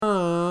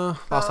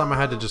Last time I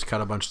had to just cut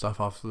a bunch of stuff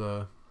off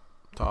the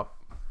top.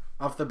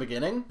 Off the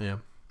beginning? Yeah.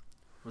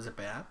 Was it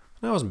bad?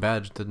 No, it wasn't bad.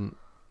 It just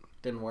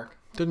Didn't work?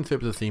 didn't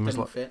fit with the theme.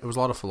 Didn't fit? It was a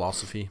lot of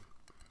philosophy.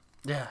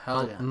 Yeah,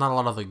 hell yeah. Not a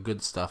lot of the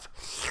good stuff.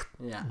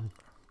 Yeah.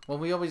 Well,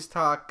 we always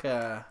talk deep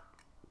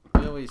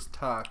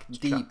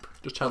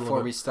just chat a before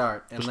little we bit.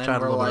 start. And Just then chat a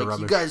we're little bit of like,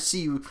 you rubbish. guys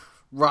see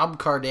Rob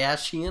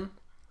Kardashian?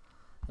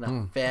 And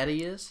how fat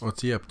he is?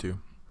 What's he up to?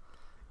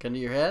 Gun to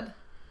your head?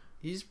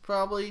 He's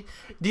probably...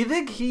 Do you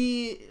think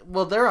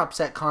Well, they're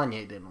upset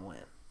Kanye didn't win.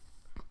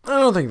 I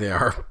don't think they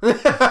are. You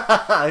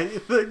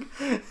think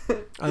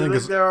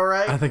they're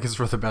alright? I think it's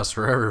for the best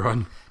for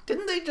everyone.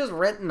 Didn't they just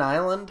rent an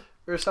island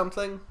or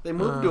something? They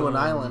moved to an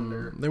island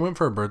or... They went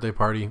for a birthday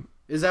party.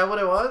 Is that what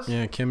it was?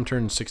 Yeah, Kim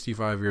turned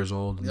 65 years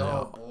old. And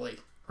Oh, boy.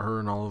 her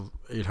and all of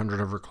 800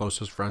 of her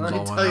closest friends Let me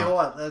all went tell you out.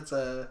 what, that's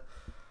a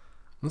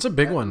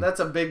big one. That's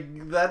a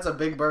big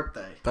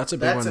birthday. That's a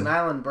big one. That's an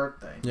island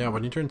birthday. Yeah,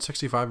 when you turn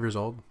 65 years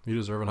old, you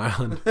deserve an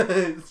island.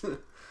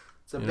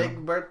 It's a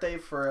big birthday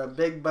for a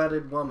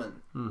big-butted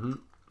woman. Mm-hmm.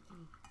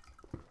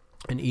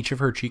 And each of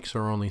her cheeks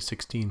are only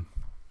 16.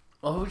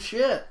 Oh,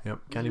 shit. Yep.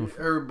 Can't even...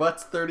 Her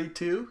butt's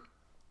 32?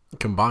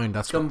 Combined,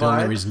 that's the only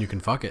Combined? reason you can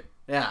fuck it.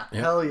 Yeah.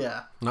 Yep. Hell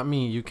yeah. Not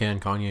me, you can,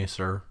 Kanye,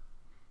 sir.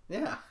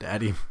 Yeah.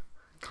 Daddy.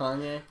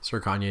 Kanye.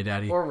 Sir Kanye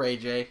Daddy. Or Ray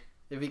J,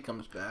 if he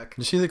comes back. Did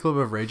you see the clip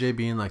of Ray J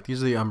being like,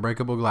 these are the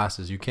unbreakable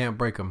glasses, you can't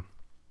break them?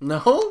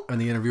 No?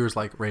 And the interviewer's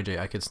like, Ray J,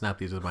 I could snap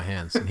these with my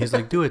hands. And he's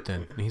like, do it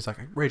then. And he's like,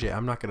 Ray J,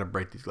 I'm not going to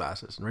break these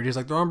glasses. And Ray J's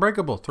like, they're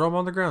unbreakable. Throw them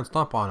on the ground.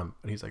 Stomp on them.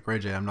 And he's like, Ray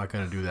J, I'm not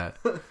going to do that.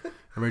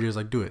 And Ray J's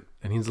like, do it.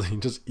 And he's like, he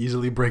just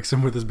easily breaks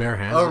them with his bare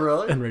hands. Oh,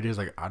 really? And Ray J's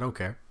like, I don't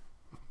care.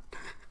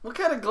 What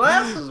kind of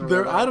glasses were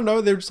they? I don't know.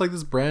 They're just like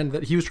this brand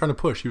that he was trying to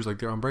push. He was like,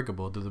 they're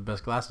unbreakable. They're the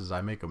best glasses.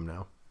 I make them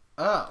now.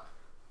 Oh.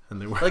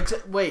 And they were. Like,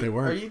 wait, They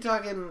weren't. are you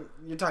talking...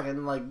 You're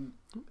talking, like,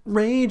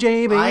 Ray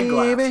J, baby.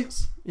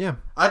 eyeglasses? Yeah.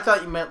 I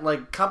thought you meant,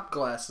 like, cup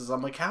glasses.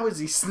 I'm like, how is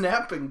he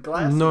snapping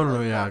glasses? No,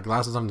 like yeah. that?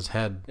 Glasses on his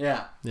head.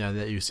 Yeah. Yeah,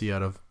 that you see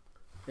out of.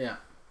 Yeah.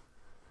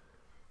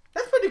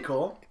 That's pretty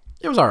cool.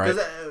 It was alright.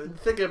 Because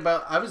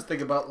I was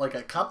thinking about like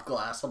a cup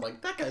glass. I'm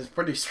like, that guy's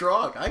pretty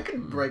strong. I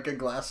could break a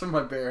glass with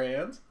my bare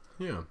hands.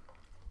 Yeah.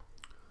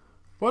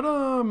 What,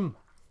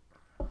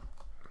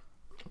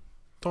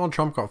 Donald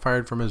Trump got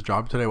fired from his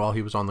job today while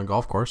he was on the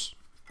golf course.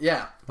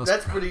 Yeah,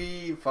 that's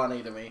pretty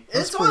funny to me.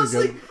 That's It's pretty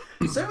honestly,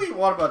 say what you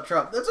want about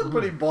Trump, that's a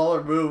pretty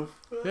baller move.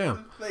 Yeah.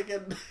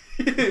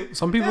 Thinking,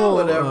 Some people,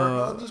 whatever.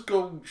 I'll just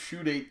go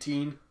shoot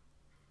 18.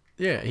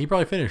 Yeah, he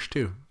probably finished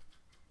too.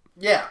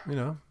 Yeah. You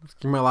know,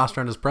 give me my last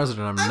round as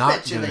president. I'm I not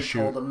bet you gonna they shoot.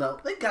 told him though.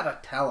 They gotta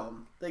tell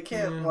him. They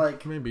can't Yeah,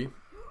 like. maybe.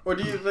 Or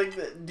do you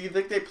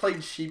think they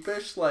played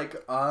sheepish?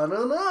 Like, I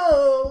don't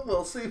know.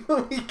 We'll see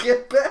when we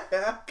get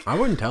back. I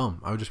wouldn't tell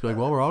him. I would just be like,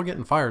 well, we're all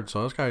getting fired,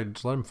 so this guy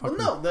just let him fuck.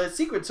 Well, no, the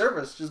Secret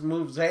Service just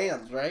moves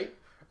hands, right?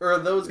 Or are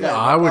those guys? Yeah,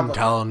 I wouldn't Republican?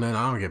 tell him. Then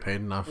I don't get paid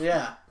enough.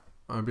 Yeah.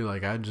 I'd be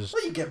like, I just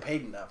Well, you get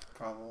paid enough,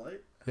 probably.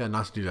 yeah,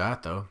 not to do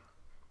that though.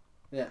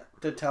 Yeah.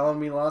 To tell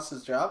him he lost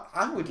his job?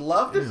 I would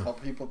love to Yeah. tell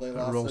people they That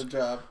lost rolls.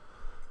 their job.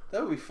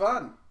 That would be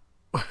fun.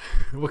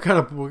 What kind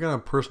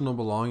of personal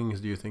belongings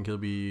do you think he'll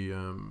be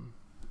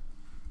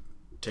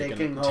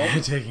Taking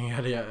home? taking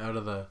out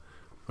of the?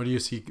 What do you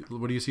see?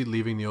 What do you see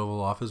leaving the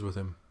Oval Office with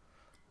him?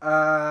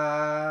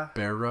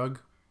 Bear rug.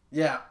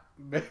 Yeah.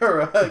 Bear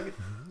rug.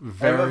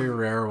 Very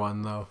rare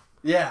one though.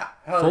 Yeah.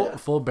 Hell yeah.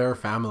 Full bear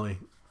family.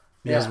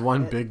 He Yeah. has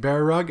one big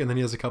bear rug, and then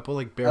he has a couple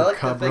like bear I like to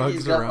cub think he's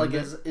rugs got around like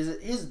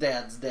it. his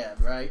dad's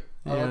dead, right?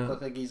 I Yeah. like to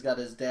think he's got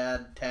his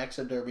dad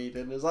taxidermied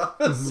in his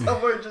office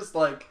somewhere, just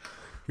like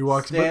He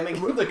walks standing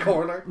in the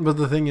corner. But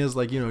the thing is,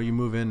 like, you know, you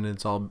move in and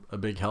it's all a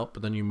big help,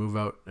 but then you move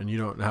out and you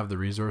don't have the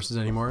resources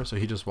anymore. So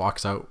he just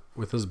walks out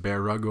with his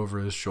bear rug over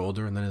his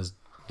shoulder and then his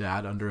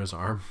dad under his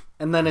arm.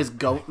 And then his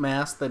goat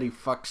mask that he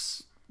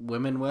fucks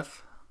women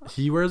with.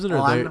 He wears it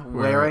or they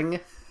wearing.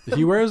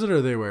 He wears it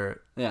or they wear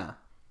it. Yeah.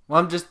 Well,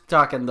 I'm just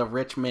talking the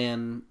rich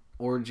man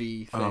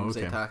orgy things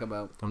they okay. talk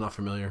about. I'm not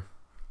familiar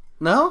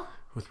No?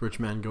 with rich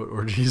man goat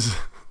orgies.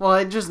 Well,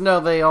 I just know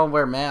they all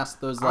wear masks.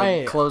 Those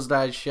like closed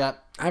eyes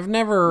shut. I've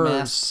never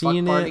Masked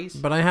seen fuck it, parties?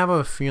 but I have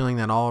a feeling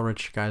that all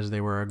rich guys,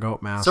 they wear a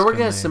goat mask. So we're and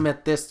gonna they-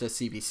 submit this to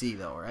CBC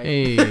though, right?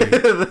 Hey,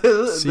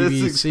 This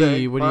CBC,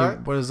 exact what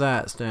part? what does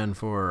that stand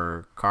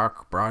for?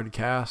 Cock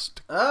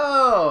Broadcast?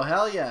 Oh,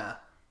 hell yeah.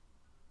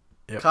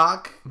 Yep.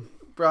 Cock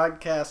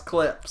broadcast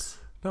clips.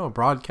 No,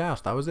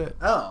 broadcast. That was it.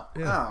 Oh.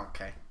 Yeah. Oh,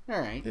 okay. All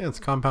right. Yeah, it's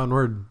a compound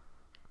word.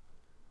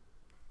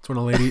 It's when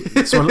a lady.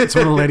 It's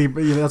when a lady.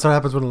 That's what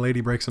happens when a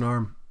lady breaks an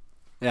arm.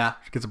 Yeah.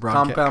 She gets a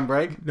broadcast. Compound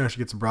break? No, she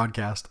gets a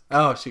broadcast.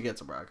 Oh, she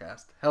gets a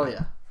broadcast. Hell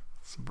yeah.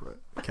 It's a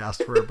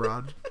broadcast for a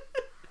broad.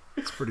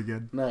 It's pretty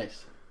good.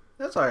 Nice.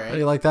 That's all How do right.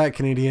 you like that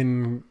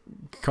Canadian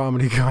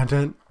comedy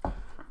content?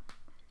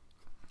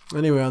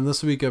 Anyway, on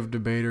this week of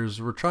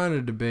debaters, we're trying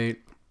to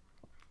debate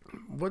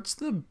what's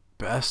the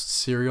best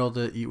cereal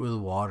to eat with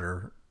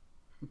water.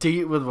 To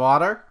eat with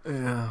water?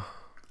 Yeah.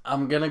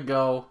 I'm gonna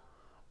go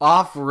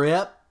off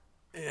rip.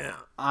 Yeah.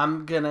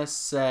 I'm gonna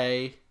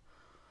say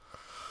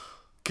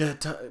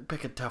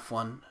Pick a tough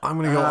one. I'm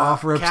gonna go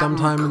off rip Captain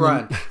sometime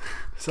Crunch.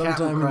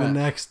 sometime in the Crunch.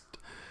 next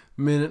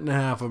minute and a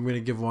half. I'm gonna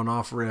give one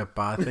off rip.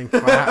 I think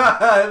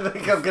I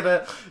think I'm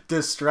gonna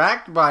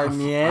distract by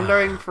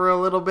meandering for a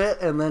little bit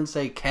and then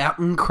say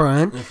Captain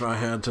Crunch. if I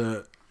had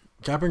to,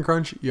 Captain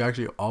Crunch, you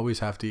actually always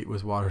have to eat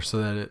with water so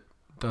that it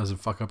doesn't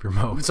fuck up your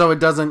mouth. So it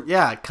doesn't,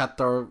 cut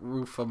the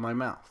roof of my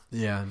mouth.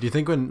 Yeah. Do you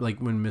think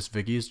when Miss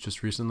Vicky's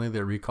just recently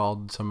they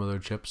recalled some of their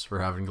chips for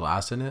having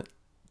glass in it?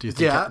 Do you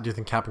think? Yeah. Do you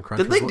think Captain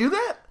Crunch? Did they do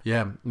that?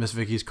 Yeah, Miss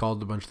Vicky's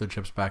called a bunch of their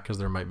chips back because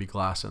there might be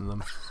glass in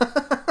them.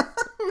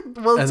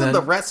 Well, it's And in then-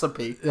 the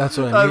recipe. That's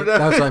what I mean.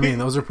 That's what I mean.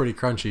 Those are pretty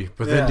crunchy.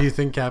 But Yeah. then, do you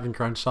think Captain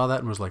Crunch saw that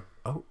and was like,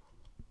 "Oh,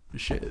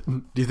 shit"?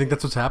 Do you think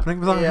that's what's happening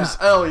with ours? Yeah.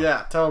 Oh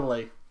yeah,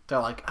 totally. They're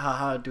like,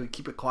 do we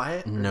keep it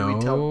quiet? Or do No,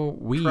 we tell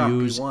we Trump he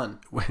use won?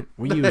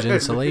 we use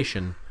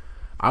insulation.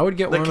 I would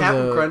get The one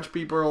Captain of the Crunch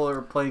people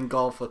are playing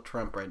golf with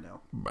Trump right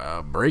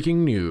now.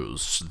 breaking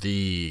news.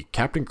 The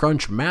Captain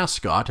Crunch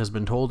mascot has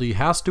been told he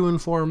has to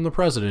inform the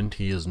president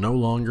he is no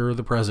longer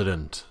the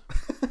president.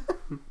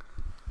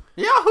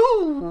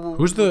 Yahoo!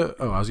 Who's the?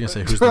 Oh, I was gonna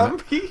say who's the.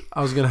 Trumpy?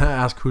 I was gonna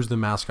ask who's the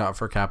mascot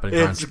for Captain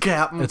Crunch. It's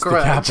Captain It's the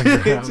Crunch. Captain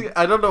Crunch.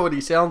 I don't know what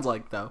he sounds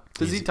like though.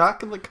 Does he Easy.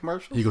 talk in the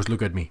commercials? He goes,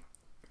 "Look at me,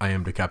 I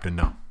am the captain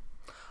now.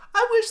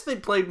 I wish they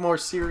played more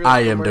serious. I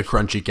am the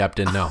crunchy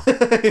captain now."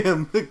 I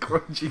am the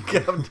crunchy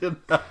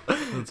captain. That's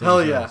what Hell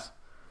he yeah. says.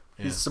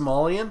 He's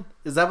Somalian?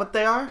 Is that what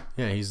they are?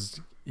 Yeah, he's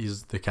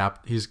the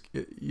cap. He's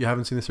you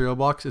haven't seen the cereal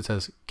box? It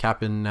says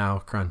Captain Now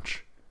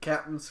Crunch.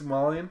 Captain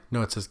Somalian?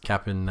 No, it says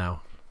Captain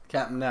Now.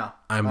 Captain now.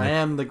 I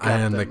am the captain. I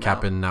am the now.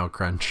 Captain Now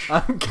Crunch.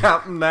 I'm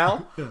Captain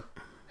now? Yeah.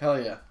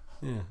 Hell yeah.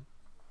 Yeah.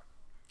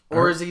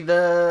 Or is he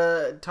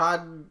the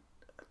Todd?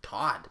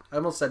 I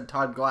almost said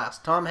Todd Glass.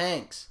 Tom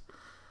Hanks.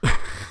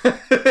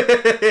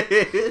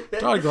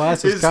 Todd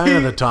Glass is kind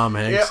of the Tom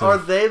Hanks. Yeah, are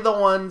they the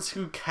ones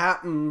who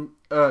Captain?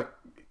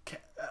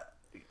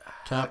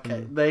 Captain.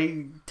 Okay,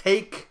 they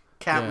take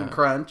Captain Yeah.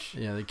 Crunch,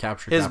 Yeah, they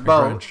captured His Captain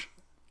boat. Crunch.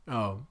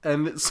 Oh,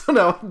 and so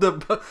now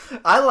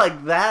I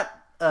like that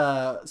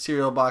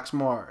cereal box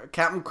more.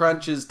 Captain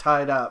Crunch is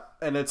tied up,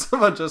 and it's a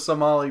bunch of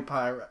Somali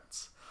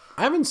pirates.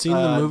 I haven't seen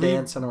the movie,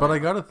 dancing but I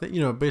around. gotta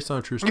think. Based on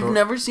a true story. You've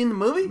never seen the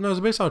movie? No, it's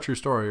based on a true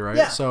story, right?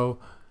 Yeah. So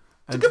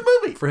It's a good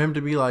movie. for him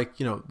to be like,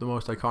 the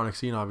most iconic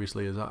scene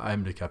obviously is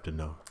 "I'm the captain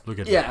now. Look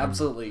at me." Yeah,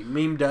 absolutely.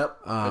 Memed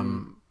up.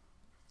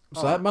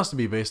 So that must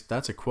be based.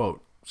 That's a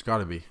quote. It's got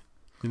to be.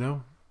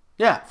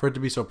 Yeah. For it to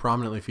be so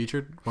prominently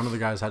featured, one of the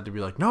guys had to be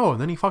like, "No," and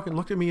then he fucking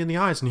looked at me in the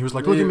eyes and he was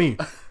like, "Look at me,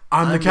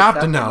 I'm the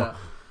captain now."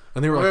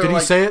 And they were like, "Did he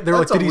say it?" They were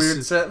like, That's "Did a he?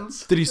 weird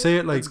sentence. Did he say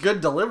it like?" It's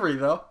good delivery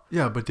though.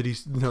 Yeah, but did he?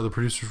 The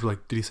producers were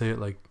like, "Did he say it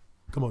like,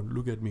 come on,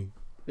 look at me?"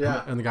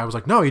 Yeah. And the guy was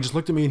like, "No," he just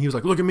looked at me and he was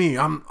like, "Look at me,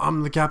 I'm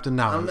the captain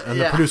now." And the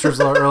yeah. producers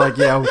are like,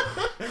 "Yeah,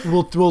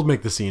 we'll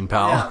make the scene,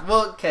 pal." Yeah.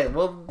 Well, okay.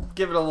 We'll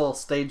give it a little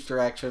stage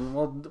direction.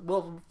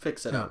 We'll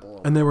fix it up a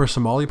little. And they were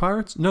Somali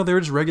pirates? No, they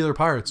were just regular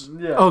pirates.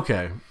 Yeah.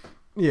 Okay.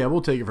 Yeah,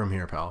 we'll take it from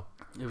here, pal.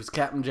 It was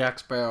Captain Jack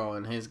Sparrow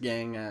and his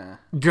gang.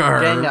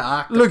 Grr, Gang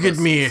of look at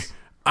me. octopuses.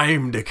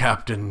 I'm the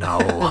captain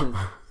now.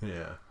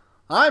 Yeah.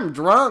 I'm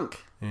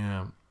drunk.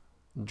 Yeah.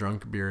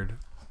 Drunk beard.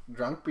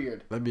 Drunk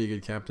beard. That'd be a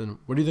good captain.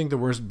 What do you think the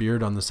worst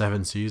beard on the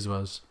Seven Seas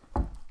was?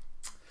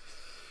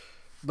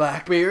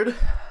 Blackbeard.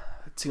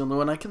 It's the only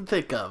one I can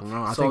think of.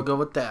 No, I so I'll think- go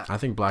with that. I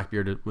think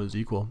Blackbeard was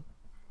equal.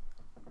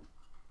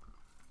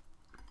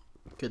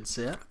 Good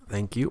sit.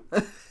 Thank you.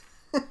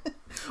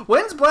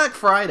 When's Black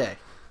Friday?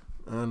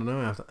 I don't know.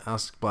 I have to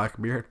ask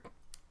Blackbeard.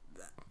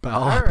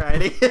 Pal.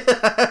 Alrighty.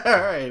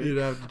 Alrighty. You'd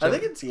have to I check.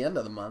 think it's the end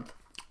of the month.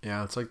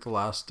 Yeah, it's like the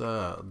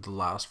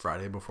last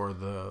Friday before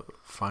the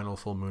final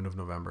full moon of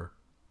November.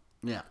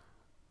 Yeah.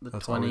 The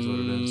That's always what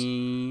it is.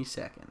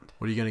 22nd.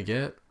 What are you gonna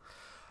get?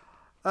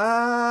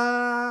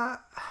 I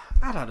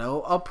don't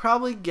know. I'll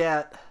probably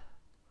get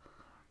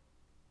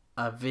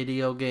a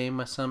video game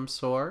of some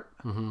sort.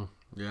 Mm-hmm.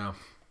 Yeah.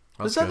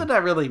 There's nothing I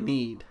really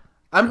need.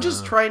 I'm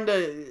just trying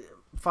to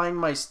find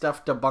my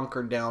stuff to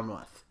bunker down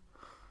with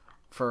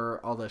for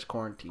all this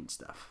quarantine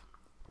stuff.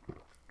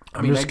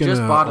 I'm just gonna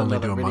only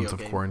do a video month of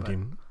game,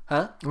 quarantine.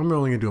 Huh? I'm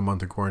only gonna do a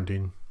month of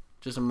quarantine.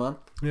 Just a month?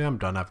 Yeah, I'm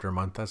done after a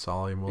month. That's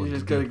all I'm willing You're to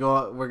just do. gonna go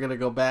out, we're gonna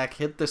go back,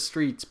 hit the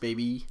streets,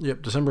 baby.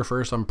 Yep, December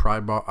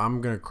 1st.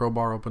 I'm gonna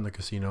crowbar open the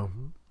casino.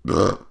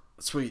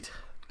 Sweet.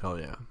 Hell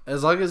yeah.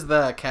 As long as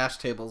the cash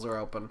tables are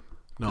open.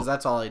 No. Because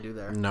that's all I do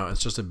there. No, it's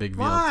just a big VLT.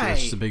 Why?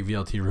 It's just a big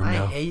VLT room I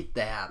now. hate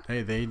that. Hey,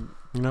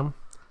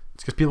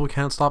 it's because people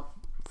can't stop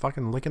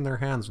fucking licking their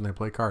hands when they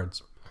play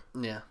cards.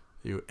 Yeah.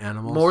 You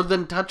animals. More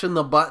than touching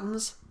the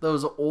buttons,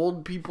 those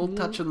old people Mm-hmm.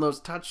 touching those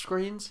touch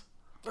screens.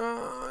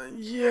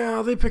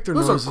 Yeah, they pick their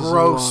Those are noses. a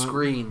gross lot.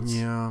 screens.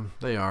 Yeah,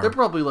 they are. They're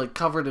probably like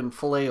covered in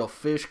filet o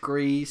fish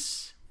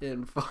grease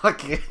and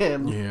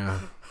fucking Yeah.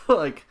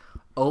 like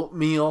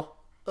oatmeal.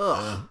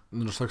 Ugh.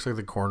 It just looks like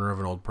the corner of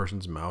an old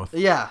person's mouth.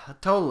 Yeah,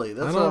 totally.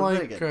 That's I what don't I'm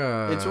like, thinking.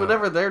 It's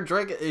whatever they're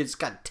drinking. It's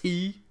got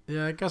tea.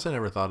 Yeah, I guess I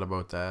never thought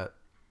about that.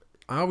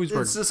 I always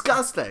wear. It's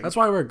disgusting. That's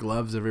why I wear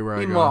gloves everywhere I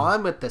Meanwhile, go.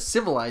 I'm at the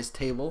civilized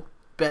table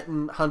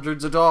betting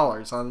hundreds of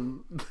dollars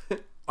on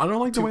I don't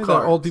like the way that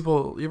old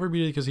people. You ever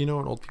be at a casino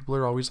and old people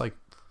are always like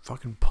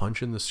fucking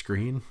punching the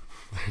screen?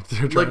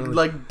 They're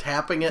like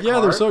tapping it. Yeah,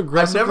 hard. they're so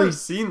aggressively. I've never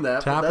seen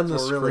that. Tapping the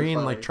really screen,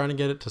 funny. like trying to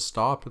get it to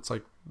stop. It's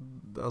like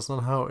that's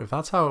not how. If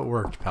that's how it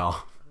worked,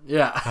 pal.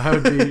 Yeah, I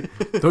would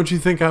be. Don't you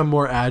think I'm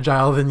more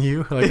agile than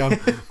you?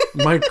 Like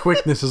my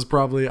quickness is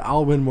probably.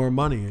 I'll win more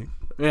money.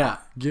 Yeah.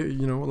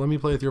 Let me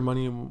play with your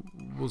money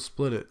and we'll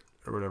split it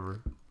or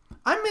whatever.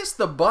 I miss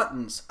the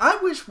buttons. I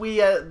wish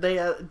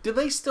do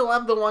they still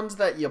have the ones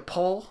that you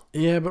pull?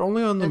 Yeah, but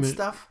only on the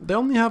stuff. They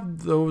only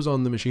have those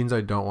on the machines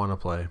I don't want to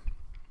play.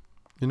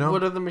 You know?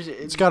 What are the machines?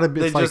 It's got to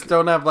be. They just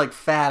don't have like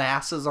fat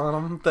asses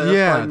on them.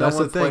 Yeah, that's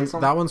the thing.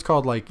 That one's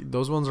called like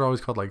those ones are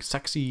always called like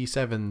sexy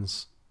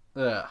sevens.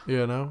 Yeah.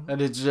 You know?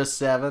 And it's just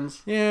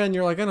sevens. Yeah, and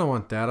you're like, I don't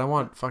want that. I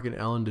want fucking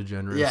Ellen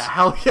DeGeneres. Yeah,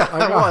 hell yeah.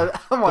 I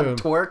want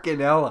Twerk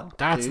and Ellen.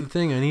 That's the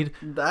thing.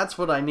 That's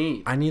what I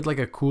need. I need like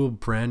a cool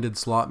branded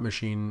slot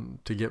machine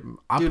to get.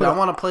 I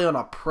want to play on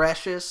a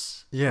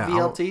Precious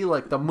VLT,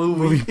 like the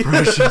movie.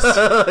 Precious.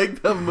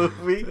 Like the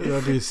movie.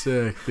 That'd be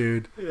sick,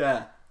 dude.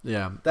 Yeah.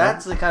 Yeah.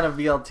 That's the kind of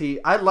VLT.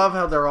 I love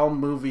how they're all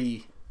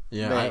movie.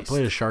 Yeah, based. I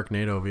played a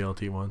Sharknado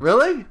VLT once.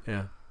 Really?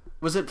 Yeah.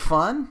 Was it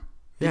fun?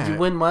 Yeah, Did you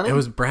win money? It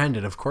was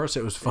branded. Of course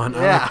it was fun.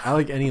 Yeah. I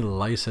like any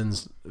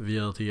licensed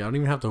VLT. I don't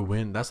even have to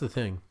win. That's the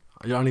thing.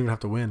 I don't even have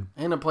to win.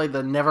 And I played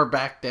the Never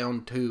Back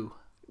Down 2.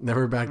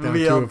 Never Back Down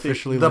VLT, 2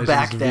 officially the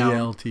licensed back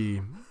down.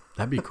 VLT.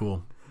 That'd be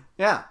cool.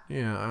 Yeah.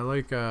 Yeah, I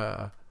like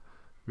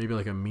maybe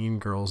like a Mean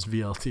Girls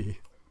VLT.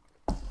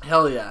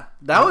 Hell yeah.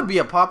 That would be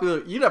a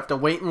popular... You'd have to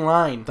wait in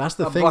line. That's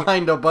the thing.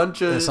 Behind a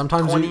bunch of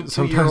sometimes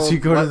you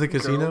go to the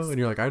casino girls. and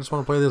you're like, I just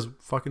want to play this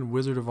fucking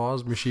Wizard of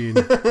Oz machine.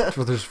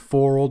 So there's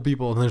 4 old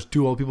people and there's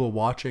 2 old people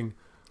watching.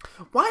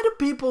 Why do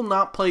people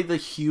not play the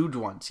huge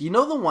ones? You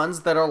know the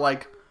ones that are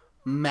like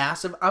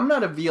massive? I'm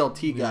not a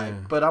VLT guy,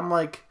 but I'm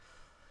like...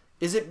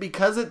 Is it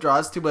because it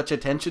draws too much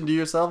attention to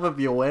yourself if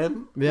you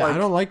win? Yeah, I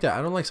don't like that.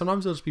 I don't like...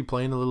 Sometimes they'll just be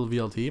playing a little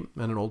VLT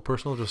and an old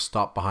person will just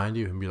stop behind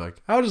you and be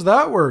like, how does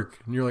that work?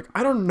 And you're like,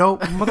 I don't know,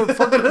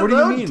 motherfucker. What do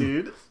you mean?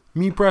 Dude.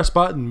 Me press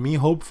button. Me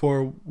hope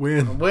for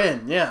win.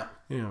 Win, yeah.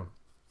 Yeah.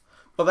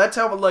 Well, that's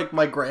how like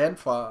my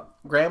grandpa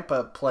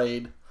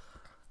played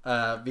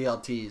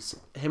VLTs.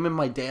 Him and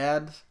my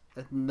dad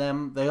and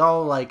them, they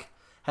all like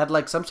had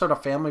like some sort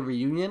of family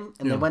reunion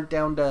and they went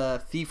down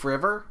to Thief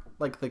River,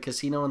 like the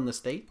casino in the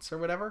States or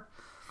whatever.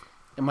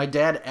 And my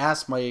dad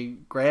asked my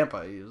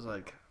grandpa, he was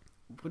like,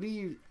 how do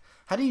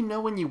you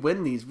know when you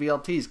win these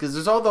VLTs? Because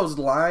there's all those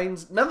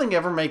lines. Nothing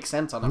ever makes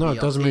sense on a VLT. No,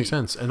 it doesn't make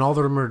sense. And all of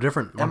them are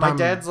different. And my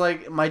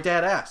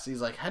dad asked,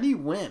 he's like, how do you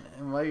win?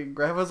 And my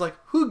grandpa's like,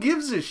 who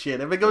gives a shit?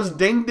 If it goes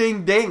ding,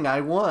 ding, ding,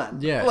 I won.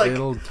 Yeah, like,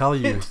 it'll tell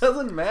you. It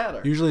doesn't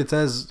matter. Usually it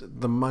says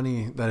the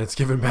money that it's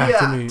given back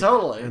to me. Yeah,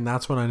 totally. And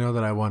that's when I know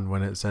that I won,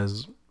 when it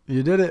says,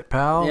 you did it,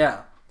 pal.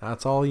 Yeah.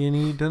 That's all you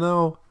need to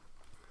know.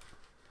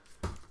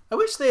 I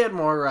wish they had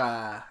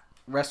more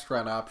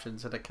restaurant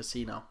options at a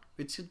casino.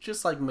 It's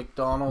just like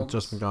McDonald's.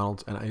 Just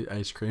McDonald's and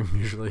ice cream,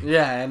 usually.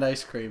 Yeah, and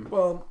ice cream.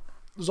 Well,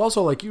 there's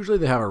also, like, usually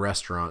they have a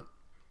restaurant.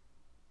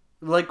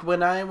 Like,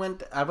 when I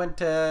went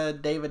to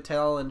Dave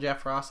Attell and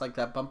Jeff Ross, like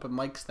that Bumpin'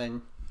 Mike's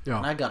thing. Yeah.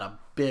 And I got a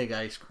big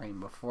ice cream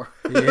before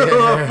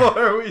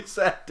we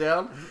sat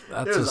down.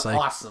 It was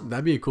awesome.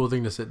 That'd be a cool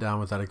thing to sit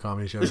down with at a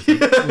comedy show.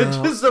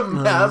 Just a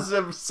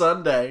massive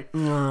sundae.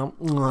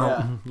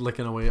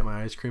 Licking away at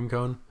my ice cream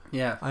cone.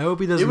 Yeah. I hope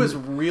he doesn't... It was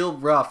real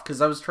rough because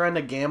I was trying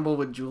to gamble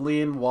with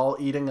Julian while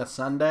eating a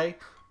sundae.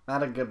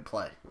 Not a good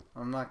play.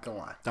 I'm not going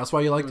to lie. That's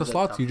why you like the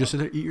slots. You just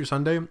eat your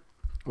sundae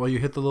while you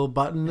hit the little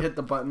button. Hit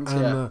the buttons,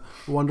 and the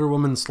Wonder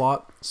Woman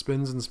slot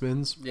spins and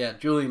spins. Yeah,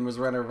 Julian was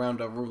running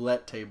around a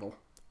roulette table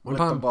One with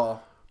time, the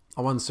ball.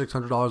 I won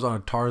 $600 on a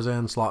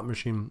Tarzan slot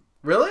machine.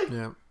 Really?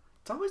 Yeah.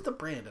 It's always the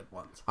branded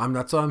ones.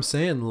 That's what I'm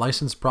saying.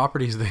 Licensed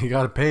properties, they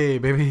gotta pay,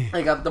 baby.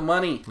 I got the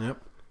money. Yep.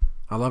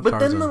 I love But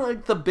Tarzan.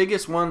 then the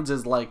biggest ones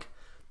is like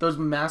those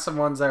massive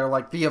ones that are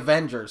like the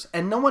Avengers,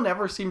 and no one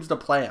ever seems to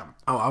play them.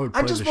 Oh, I would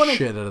play the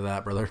shit out of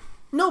that, brother.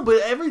 No,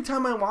 but every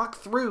time I walk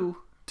through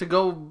to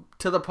go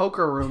to the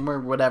poker room or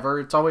whatever,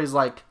 it's always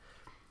like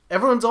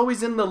everyone's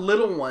always in the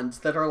little ones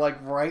that are like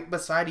right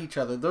beside each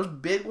other. Those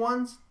big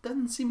ones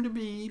doesn't seem to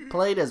be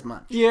played as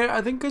much. Yeah,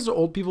 I think because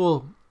old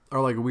people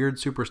are like weird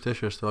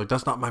superstitious. They're like,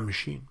 that's not my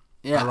machine.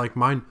 Yeah. I like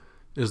mine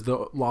is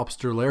the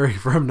Lobster Larry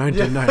from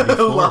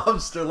 1994.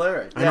 Lobster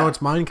Larry. Yeah. I know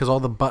it's mine because all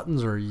the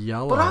buttons are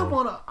yellow. But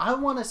I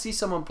wanna see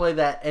someone play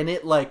that and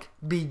it like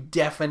be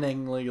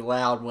deafeningly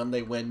loud when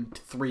they win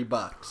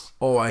 $3.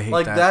 Oh, I hate that.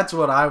 Like that's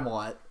what I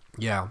want.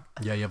 Yeah.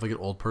 Yeah, you have like an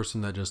old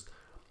person that just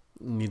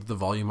needs the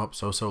volume up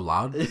so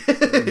loud.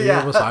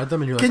 Yeah. Beside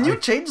them and you're like, can you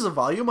change the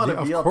volume on a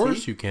VLT? Of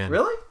course you can.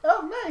 Really?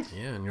 Oh, nice.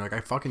 Yeah, and you're like,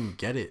 I fucking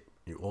get it,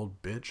 you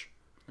old bitch.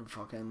 You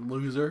fucking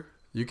loser.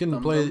 You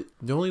can play.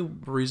 The only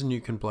reason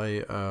you can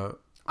play.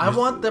 I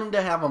want them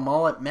to have them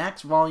all at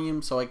max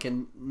volume so I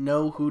can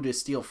know who to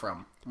steal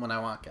from when I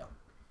walk out.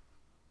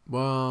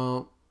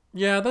 Well,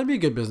 yeah, that'd be a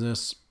good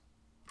business.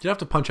 You'd have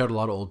to punch out a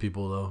lot of old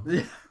people, though.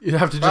 Yeah, You'd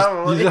have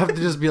to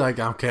just be like,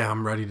 okay,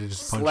 I'm ready to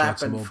just punch out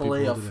some slapping old fillet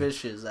people. of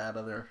fishes out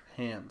of their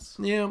hands.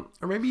 Yeah,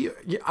 or maybe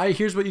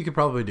here's what you could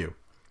probably do: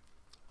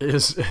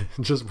 is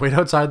just wait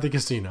outside the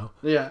casino,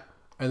 Yeah.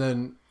 and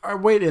then or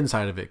wait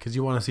inside of it because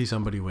you want to see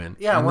somebody win.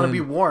 Yeah, I And want to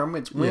then- be warm.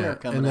 It's winter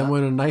coming and then up.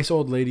 when a nice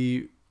old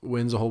lady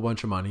wins a whole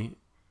bunch of money,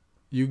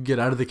 you get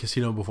out of the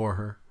casino before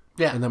her.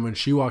 Yeah. And then when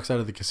she walks out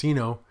of the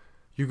casino,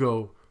 you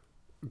go,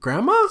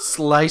 Grandma?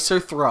 Slice her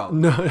throat.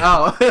 No.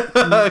 Oh,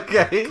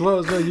 okay.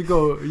 Close. No, you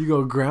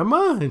go,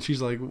 Grandma? And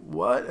she's like,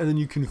 what? And then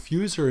you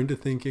confuse her into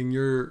thinking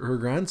you're her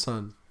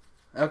grandson.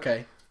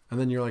 Okay. And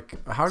then you're like,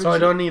 how did So you... I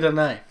don't need a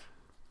knife.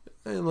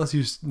 Unless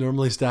you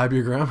normally stab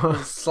your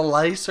grandma.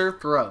 Slice her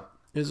throat.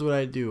 Here's what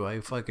I do. I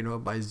fucking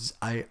hope I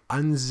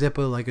unzip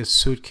it like a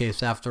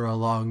suitcase after a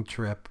long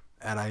trip.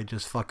 And I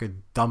just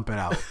fucking dump it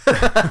out.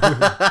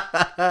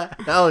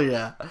 Hell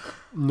yeah.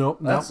 Nope.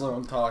 That's what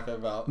I'm talking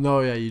about. No,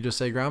 yeah, you just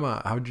say,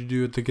 Grandma, how'd you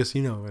do at the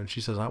casino? And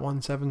she says, I won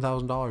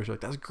 $7,000. You're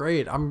like, that's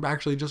great. I'm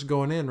actually just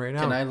going in right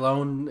now. Can I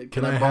loan?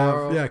 Can I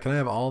borrow? have? Yeah, can I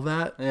have all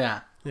that?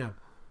 Yeah. Yeah.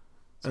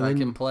 So And I then-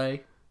 can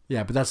play.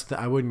 Yeah, but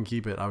I wouldn't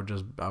keep it. I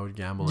would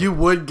gamble it. You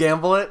would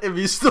gamble it if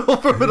you stole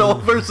from an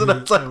old person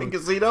outside the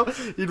casino.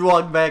 You'd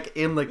walk back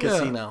in the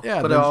casino. yeah,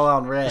 Put it then all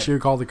on red. She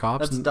would call the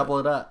cops. Let's and, double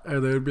it up.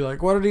 and they would be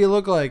like, what did he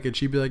look like? And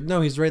she'd be like,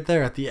 no, he's right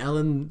there at the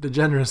Ellen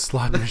DeGeneres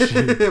slot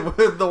machine.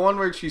 With the one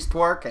where she's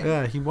twerking.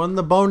 Yeah, he won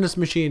the bonus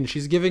machine.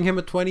 She's giving him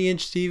a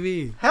 20-inch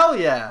TV. Hell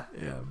yeah.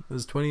 Yeah,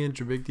 is 20-inch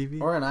a big TV?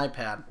 Or an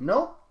iPad.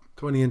 Nope.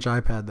 20-inch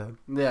iPad, then.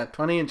 Yeah,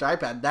 20-inch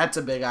iPad. That's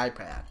a big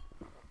iPad.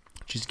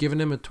 She's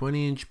giving him a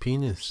 20-inch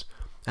penis.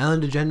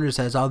 Ellen DeGeneres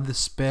has all this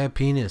spare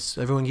penis.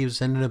 Everyone keeps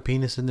sending a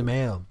penis in the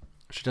mail.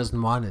 She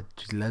doesn't want it.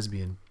 She's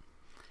lesbian.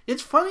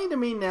 It's funny to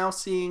me now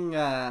seeing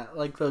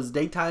like those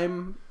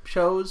daytime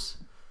shows.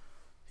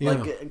 Yeah.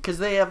 Like, because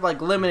they have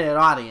like limited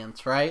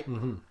audience, right?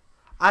 Mm-hmm.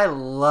 I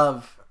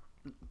love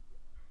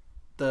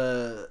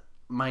the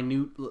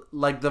minute,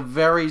 like the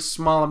very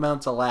small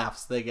amounts of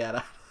laughs they get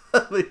out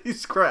of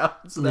these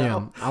crowds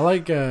now. Yeah, I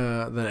like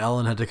that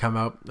Ellen had to come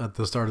out at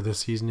the start of the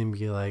season and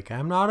be like,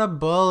 I'm not a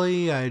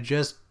bully. I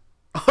just...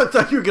 I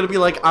thought you were gonna be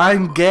like,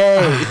 I'm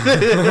gay.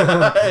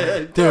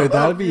 Dude,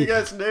 that'd be... You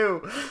guys knew.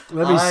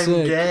 That'd be I'm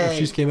sick gay. if she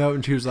just came out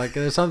and she was like,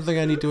 there's something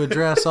I need to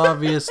address,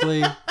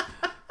 obviously.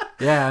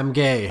 Yeah, I'm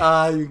gay.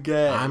 I'm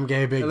gay. I'm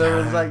gay big And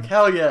everyone's time. like,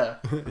 hell yeah.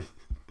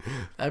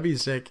 That'd be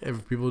sick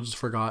if people just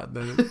forgot.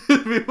 Then,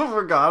 People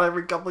forgot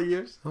every couple of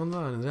years. hold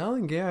on, is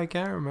Ellen gay? I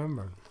can't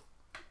remember.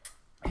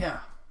 Yeah.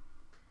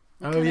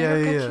 Oh, What kind of yeah,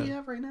 haircut yeah. she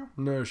have right now?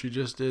 No, she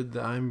just did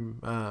the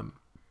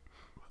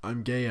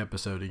I'm gay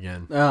episode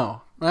again.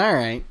 Oh, all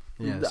right.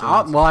 Yeah,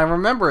 so Well, I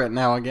remember it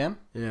now again.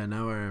 Yeah,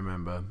 now I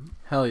remember.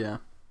 Hell yeah.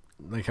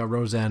 Like how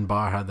Roseanne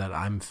Barr had that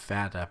I'm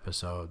fat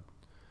episode.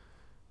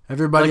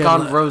 Everybody Like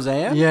had on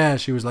Roseanne? Yeah,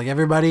 she was like,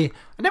 everybody,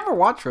 I never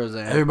watched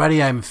Roseanne.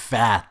 I'm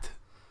fat.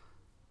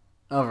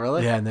 Oh,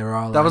 really? Yeah, and they were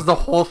all That like, was the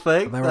whole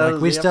thing? they were That like,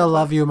 was we the still episode?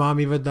 love you, Mom,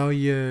 even though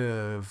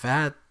you're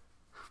fat.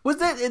 Was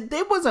that...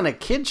 It wasn't a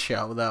kid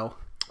show, though.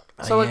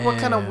 So, like, what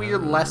kind of Yeah.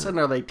 weird lesson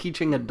are they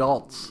teaching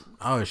adults?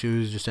 Oh, she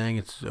was just saying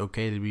it's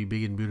okay to be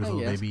big and beautiful,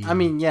 Yes. baby. I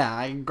mean, yeah,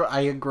 I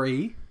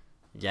agree.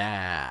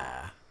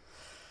 yeah.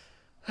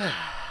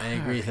 I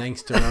agree.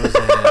 Thanks to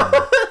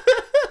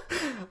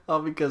Roseanne.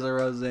 All because of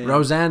Roseanne.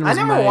 Roseanne was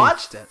I never my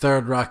watched it.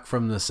 third rock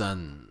from the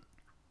sun.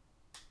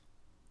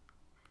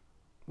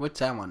 What's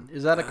that one?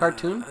 Is that a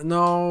cartoon?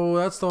 No,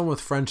 that's the one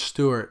with French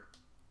Stewart.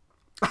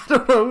 I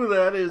don't know who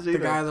that is either.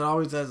 The guy that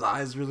always has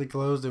eyes really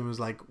closed and was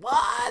like,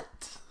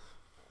 what?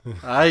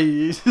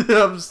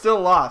 I'm still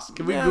lost.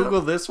 Can we Yeah.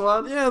 Google this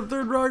one? Yeah,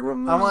 third rock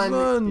from the I wanna-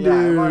 sun, yeah,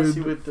 I dude. wanna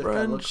see what the guy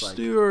French looks like.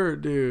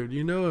 Stewart, dude.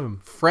 You know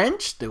him.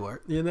 French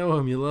Stewart. You know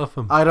him. You love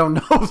him. I don't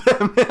know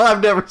that man.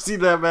 I've never seen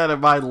that man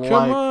in my Come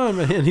life. on,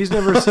 man. He's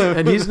never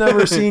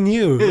seen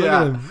you. Look at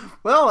Yeah. him.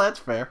 Well, that's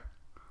fair.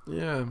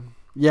 Yeah.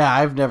 Yeah,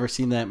 I've never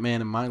seen that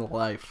man in my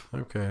life.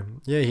 Okay.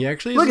 Yeah, he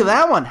actually. Look at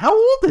that one. How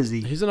old is he?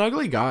 He's an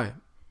ugly guy.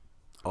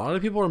 A lot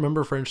of people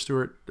remember French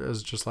Stewart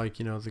as just like,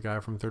 you know, the guy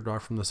from Third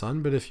Rock from the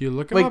Sun. But if you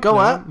look him Wait, up go now,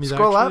 up. he's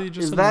Scroll up. actually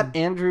just Is an- that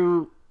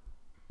Andrew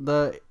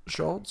the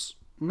Schultz?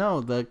 No,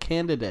 the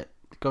candidate.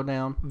 Go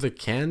down. The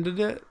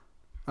candidate?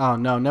 Oh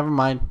no, never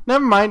mind.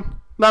 Never mind.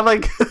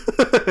 Nothing.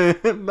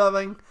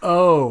 Nothing.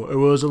 Oh, it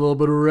was a little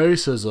bit of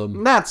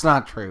racism. That's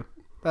not true.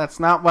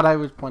 That's not what I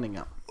was pointing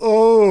out.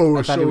 Oh,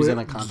 I thought he was in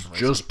a controversy.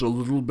 just a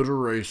little bit of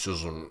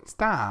racism.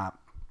 Stop.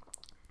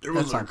 There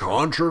was That's a not true.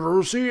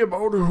 controversy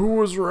about who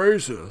was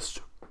racist.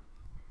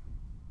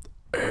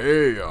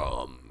 Hey,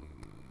 how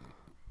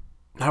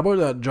about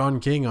that John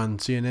King on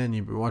CNN?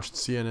 You watched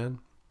CNN?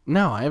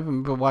 No, I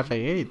haven't been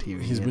watching any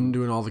TV. He's yet. been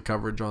doing all the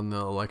coverage on the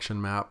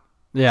election map.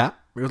 Yeah.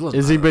 Because listen,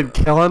 Has he been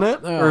killing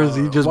it, or is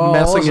he just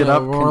messing it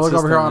up? When we look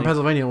over here on consistently?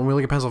 Pennsylvania, when we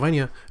look at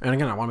Pennsylvania, and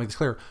again, I want to make this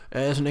clear,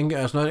 it's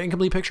not an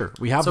incomplete picture.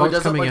 We have So he votes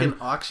does it coming like in. an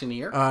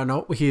auctioneer.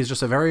 No, he's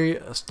just a very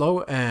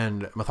slow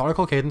and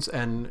methodical cadence,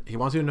 and he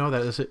wants you to know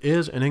that this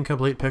is an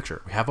incomplete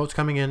picture. We have votes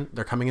coming in.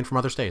 They're coming in from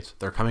other states.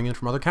 They're coming in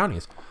from other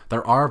counties.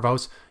 There are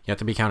votes yet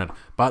to be counted.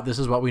 But this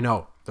is what we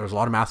know. There's a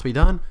lot of math to be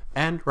done,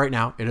 and right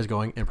now it is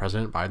going in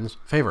President Biden's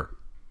favor.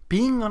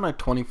 Being on a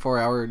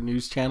 24-hour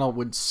news channel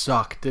would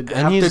suck. To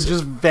have he's- to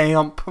just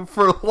vamp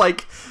for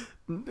like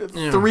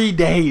 3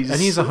 days.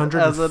 And he's as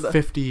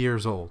 150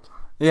 years old.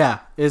 Yeah,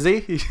 is he?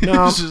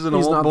 No, he's just an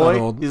he's old not boy. that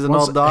old. He's an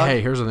old dog.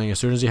 Hey, here's the thing. As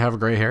soon as you have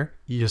gray hair,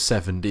 you're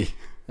 70.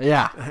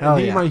 Yeah, hell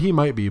yeah. He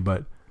might be,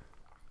 but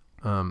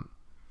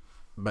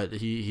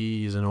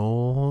he's an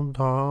old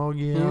dog.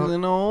 Yeah. He's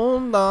an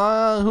old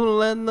dog who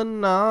let the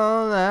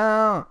dog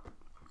out.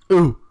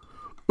 Ooh.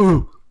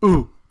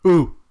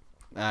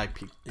 I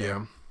peeked.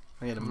 Yeah.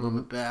 I gotta move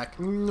it back.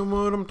 You know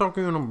what I'm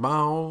talking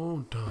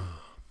about.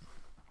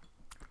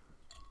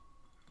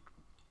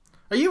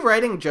 Are you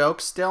writing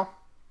jokes still?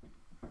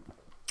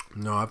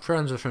 No, I've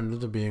transitioned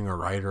into being a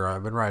writer.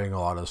 I've been writing a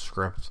lot of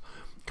scripts.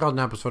 Got an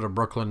episode of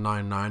Brooklyn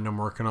Nine-Nine I'm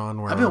working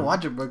on. Where I've been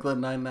watching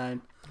Brooklyn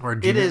Nine-Nine. Where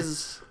It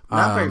is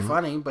not very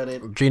funny, but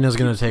it... Gina's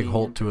going to take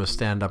Holt to a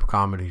stand-up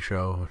comedy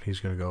show. He's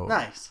going to go...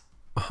 Nice.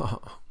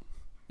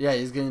 Yeah,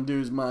 he's gonna do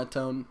his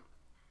monotone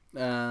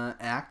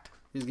act.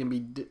 He's gonna be...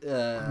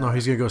 No,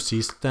 he's going to go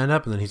see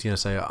stand-up, and then he's going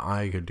to say,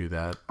 I could do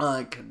that.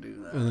 I could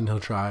do that. And then he'll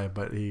try,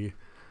 but he...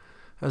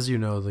 As you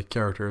know, the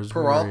character is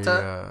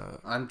Peralta,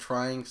 I'm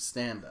trying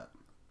stand-up.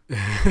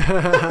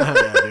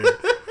 yeah, dude.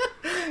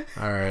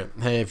 All right.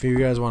 Hey, if you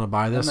guys want to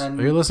buy this, And are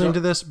then you listening to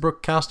this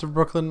cast of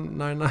Brooklyn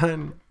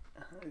Nine-Nine?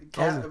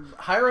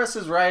 Hire us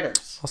as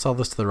writers. I'll sell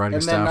this to the writing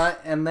And then, staff.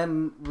 and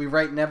then we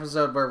write an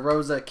episode where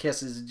Rosa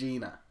kisses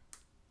Gina.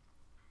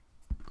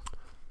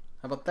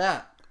 How about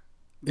that?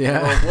 Yeah.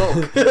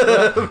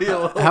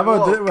 How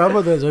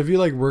about this? If you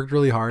like worked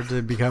really hard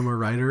to become a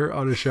writer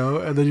on a show,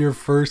 and then your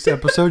first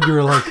episode, you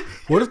were like,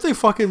 "What if they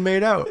fucking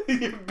made out?"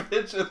 You're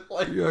bitching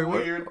like You're like,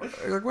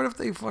 weird. what if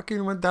they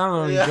fucking went down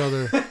on each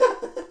other?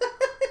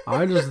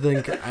 I just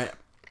think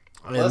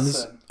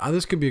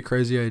this could be a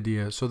crazy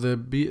idea. So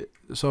You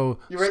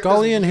write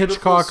Scully this and beautiful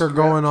Hitchcock are script.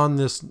 going on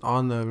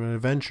an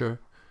adventure,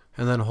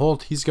 and then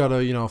Holt he's got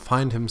to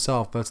find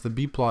himself. That's the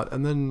B plot,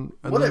 and then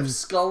What if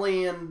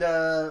Scully and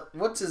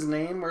what's his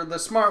name are the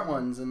smart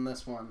ones in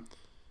this one?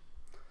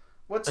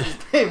 What's his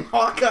name?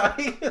 Hawkeye.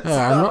 It's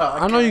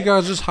not I know you Hawkeye.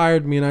 guys just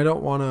hired me, and I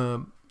don't want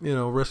to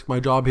risk my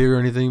job here or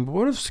anything. But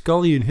what if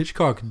Scully and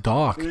Hitchcock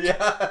docked?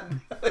 Yeah.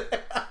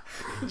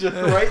 Just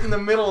right in the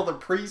middle of the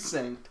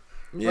precinct.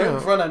 Right Yeah. in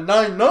front of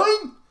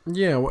 9-9.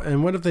 Yeah,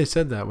 and what if they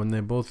said that when they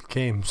both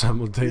came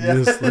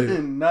simultaneously?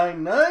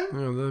 9-9.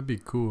 Oh, that'd be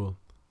cool.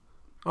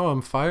 Oh,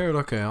 I'm fired?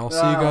 Okay, I'll see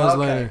you Oh, guys okay.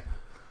 later.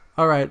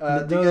 All right.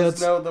 Do you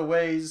guys know the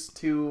ways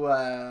to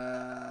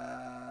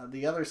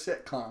the other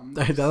sitcom?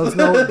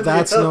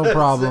 That's no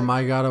problem.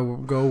 I gotta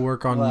go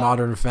work on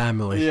Modern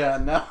Family. Yeah,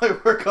 now I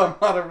work on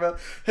Modern.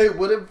 Hey,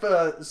 what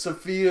if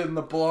Sophia and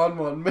the blonde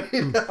one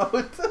made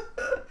out?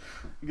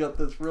 We got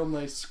this real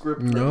nice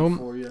script ready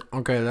for you.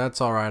 Okay,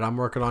 that's all right. I'm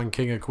working on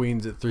King of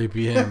Queens at 3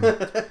 p.m.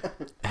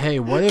 Hey,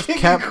 what if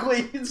King of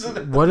Queens.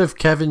 What if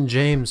Kevin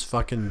James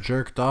fucking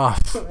jerked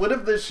off? What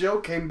if the show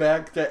came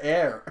back to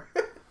air?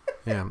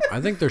 Yeah, I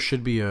think there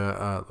should be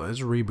there's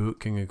a reboot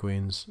King of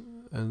Queens,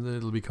 and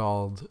it'll be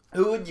called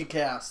Who would you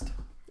cast?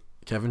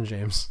 Kevin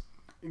James.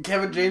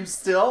 Kevin James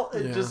still?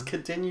 It Yeah. just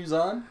continues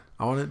on?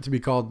 I want it to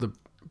be called the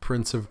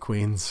Prince of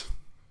Queens,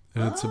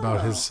 and it's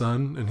about his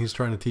son, and he's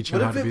trying to teach him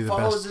What how if to be it the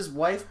follows best. his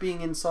wife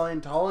being in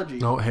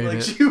Scientology? No, hate like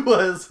it. she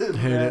was in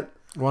Hate that. it.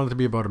 I want it to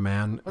be about a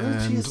man.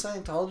 Wasn't she a and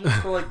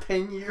Scientologist for like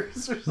 10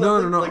 years or something? no,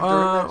 Like during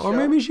that or show?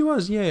 maybe she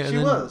was. Yeah, She and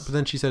then, was. But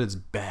then she said it's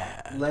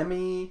bad.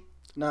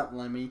 Not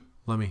Lemmy.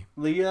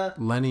 Leah.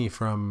 Lenny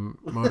from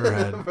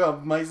Motorhead.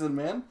 From Mice and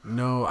Men?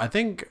 No, I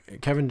think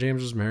Kevin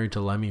James was married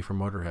to Lemmy from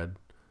Motorhead.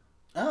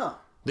 Oh.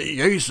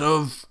 The ace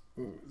of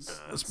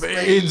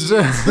spades.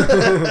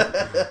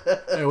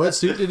 Hey, what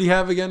suit did he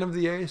have again of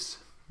the ace?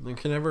 I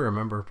can never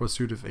remember what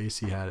suit of ace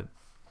he had.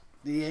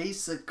 The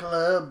Ace of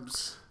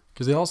Clubs.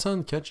 Because they all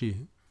sound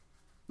catchy.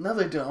 No,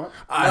 they don't.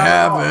 I Not at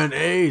have all. an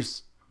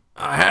ace.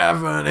 I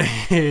have an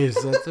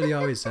ace. That's what he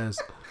always says.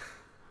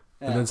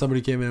 Yeah. And then somebody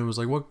came in and was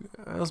like, "What?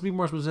 Let's be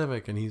more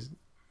specific." And he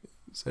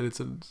said it's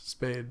a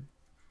spade.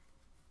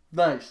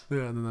 Nice.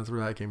 Yeah, and then that's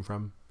where that came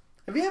from.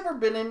 Have you ever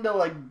been into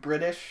like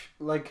British,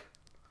 like...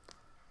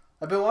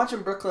 I've been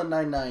watching Brooklyn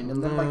Nine-Nine,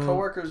 and then my No.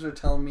 coworkers are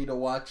telling me to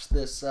watch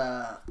this,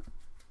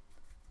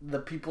 The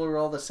People Are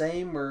All the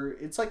Same, or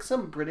it's like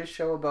some British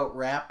show about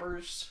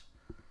rappers.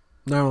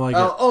 No, I don't like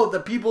it. Oh, The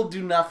People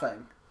Do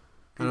Nothing.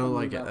 I don't People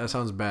like Do it. Nothing. That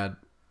sounds bad.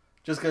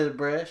 Just because it's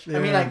British? I Yeah.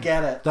 mean, I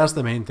get it. That's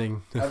the main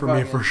thing for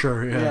me, for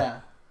sure. Yeah.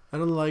 I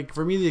don't like.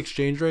 For me, the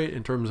exchange rate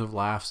in terms of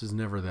laughs is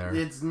never there.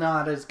 It's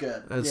not as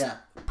good.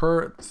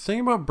 The thing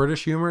about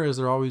British humor is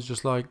they're always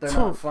just like, They're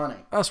not funny.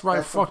 that's right,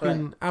 That's the fucking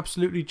thing.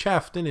 absolutely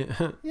chaffed,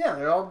 innit? Yeah,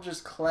 they're all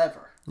just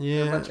clever.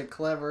 They're a Yeah. bunch of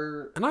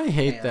clever. And I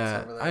hate ants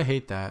that. over there. I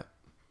hate that.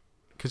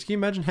 Because can you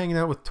imagine hanging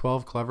out with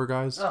 12 clever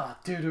guys? Oh,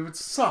 dude, it would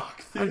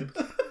suck, dude.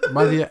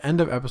 By the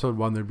end of episode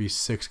 1, there'd be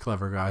 6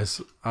 clever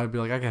guys. I'd be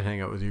like, I can't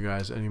hang out with you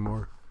guys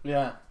anymore.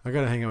 Yeah, I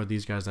gotta hang out with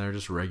these guys that are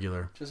just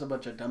regular. just a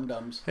bunch of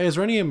dum-dums. Hey, is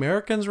there any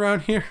Americans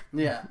around here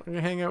Yeah. I can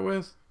hang out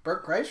with?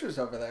 Bert Kreischer's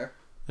over there.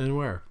 And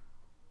where?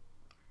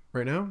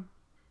 Right now?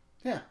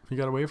 Yeah. He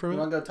got away from You it?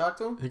 want to go talk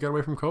to him? He got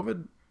away from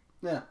COVID?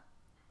 Yeah.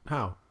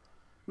 How?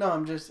 No,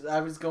 I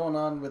was going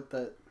on with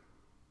the,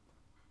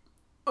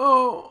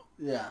 Oh,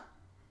 yeah.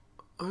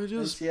 I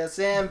just...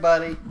 SCSM,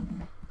 buddy.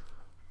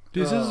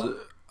 This is...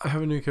 I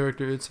have a new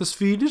character. It's a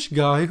Swedish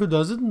guy who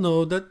doesn't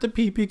know that the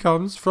pee-pee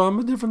comes from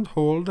a different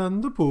hole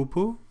than the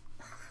poo-poo.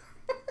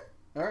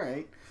 All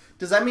right.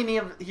 Does that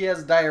mean he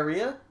has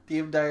diarrhea? Do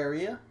you have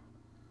diarrhea?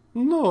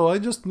 No, I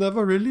just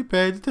never really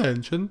paid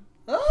attention.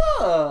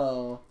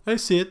 Oh. I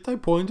sit, I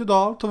point it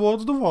all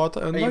towards the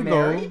water, and Are you I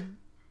married? go...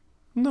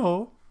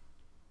 No.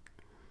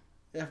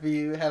 Have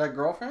you had a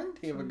girlfriend?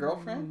 Do you have a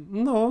girlfriend?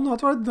 No,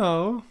 not right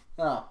now.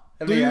 Oh.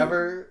 Have Do you you-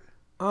 ever...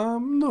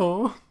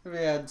 No. Have you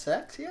had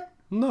sex yet?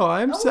 No,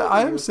 I How old are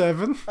am you?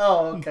 7.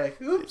 Oh, okay.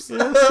 Oops.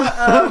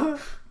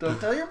 Don't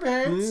tell your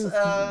parents.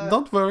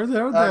 Don't worry,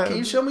 they're dead. Can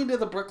you show me to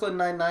the Brooklyn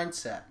Nine-Nine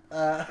set?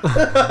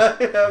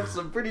 I have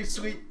some pretty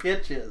sweet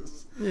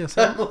pitches. Yes,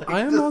 I'd like I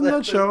am to on say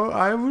that show.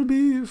 I will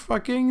be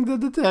fucking the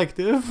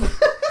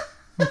detective.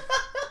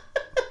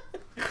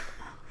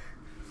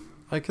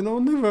 I can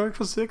only work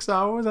for 6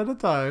 hours at a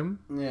time.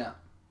 Yeah.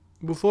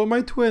 Before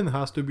my twin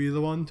has to be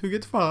the one to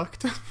get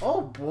fucked.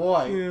 Oh,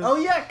 boy. Yeah. Oh,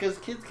 yeah, because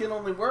kids can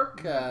only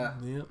work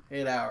Yep.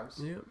 8 hours.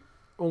 Yep.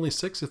 Only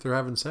 6 if they're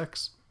having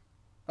sex.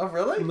 Oh,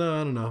 really? No,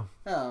 I don't know.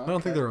 Oh, I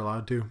don't think they're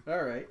allowed to.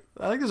 All right.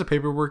 I think there's a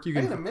paperwork you I'm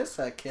going to can. miss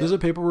that kid. There's a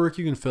paperwork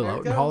you can fill There it out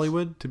in goes.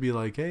 Hollywood to be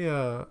like, hey,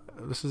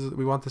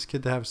 we want this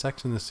kid to have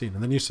sex in this scene,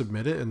 and then you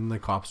submit it, and the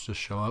cops just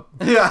show up.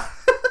 Yeah.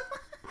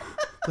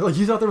 They're like,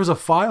 you thought there was a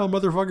file,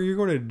 motherfucker? You're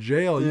going to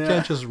jail. You Yeah.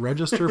 can't just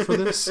register for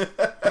this.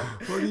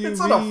 What do you It's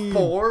mean? on a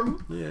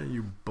form. Yeah,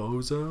 you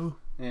bozo.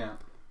 Yeah.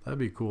 That'd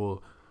be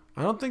cool.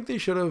 I don't think they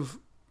should have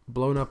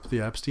blown up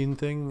the Epstein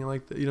thing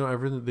like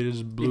everything. They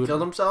just blew He it.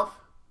 killed himself?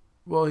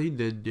 Well, he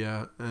did,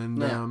 yeah, and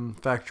Yeah.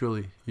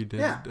 factually he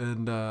did, Yeah.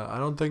 and I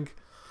don't think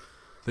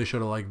they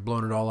should have like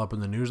blown it all up in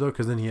the news though,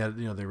 because then he had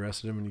they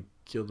arrested him and he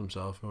killed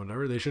himself or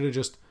whatever. They should have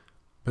just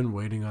been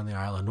waiting on the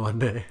island one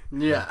day.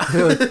 Yeah.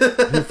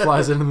 He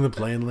flies in and the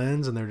plane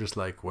lands, and they're just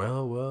like,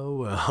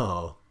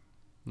 well.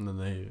 And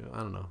then I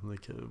don't know, they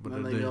kill. But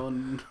And then they go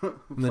and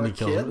then he fuck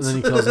kills him. And kids? then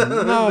he kills him.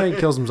 No, he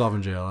kills himself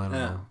in jail. I don't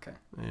Yeah, know. okay.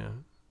 Yeah,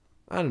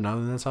 I don't know.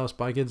 And that's how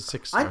Spy Kids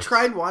 6 I starts.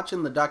 tried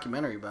watching the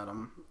documentary about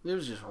him. It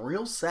was just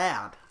real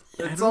sad.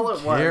 I That's don't all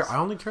it care. was. I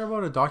only care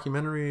about a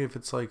documentary if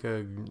it's like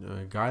a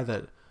guy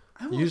that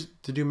used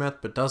to do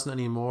meth but doesn't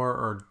anymore,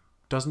 or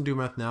doesn't do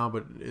meth now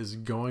but is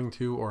going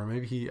to, or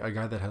maybe a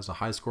guy that has a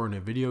high score in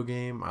a video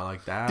game. I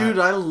like that. Dude,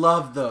 I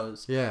love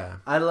those. Yeah.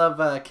 I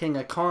love King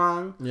of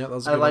Kong. Yeah,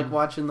 that's a I good like one.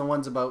 watching the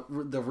ones about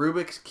the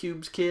Rubik's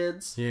Cubes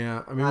kids.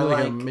 Yeah, I mean,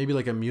 I maybe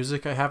like a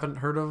music I haven't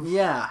heard of.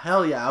 Yeah,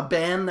 hell yeah. A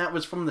band that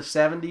was from the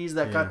 70s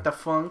that got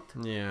defunct.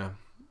 Yeah.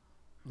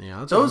 Yeah,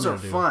 that's Those what are I'm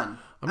gonna do. fun.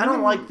 I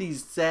don't like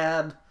these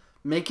sad,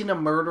 making a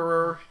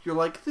murderer. You're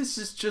like, this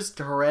is just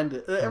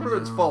horrendous.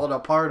 Everyone's falling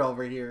apart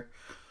over here.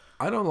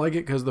 I don't like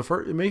it because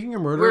making a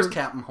murderer. Where's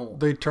Captain Holt?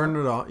 They turned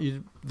it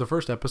on. The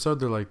first episode,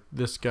 they're like,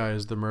 "This guy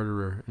is the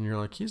murderer," and you're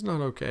like, "He's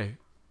not okay."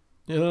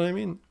 You know what I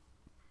mean?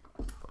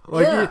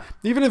 Like, Yeah.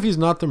 even if he's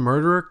not the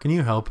murderer, can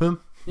you help him?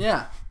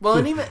 Yeah. Well,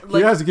 and even You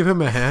guys give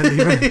him a hand.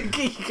 Even,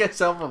 can you guys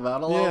help him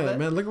out a little yeah, bit?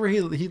 man. Look where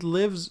he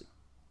lives.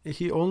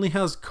 He only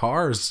has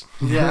cars.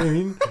 You know Yeah. what I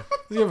mean,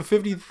 he have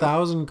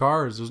 50,000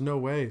 cars. There's no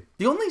way.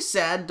 The only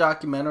sad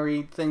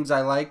documentary things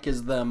I like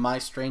is the My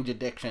Strange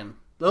Addiction.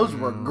 Those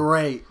were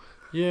great.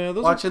 Yeah,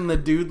 those. Watching the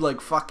dude like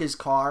fuck his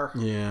car.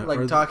 Yeah, Like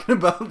or- talking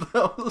about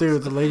those.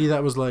 Dude, the lady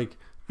that was like,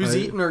 Who's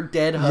eating her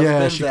dead yeah,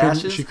 husband's she couldn't.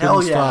 ashes. She Hell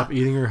couldn't yeah. stop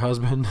eating her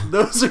husband.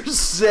 Those are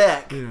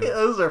sick. Yeah.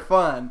 Those are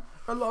fun.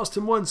 I lost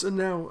him once, and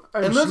now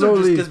I'm And those are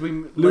just slowly because we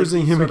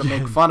losing him sort of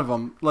again. make fun of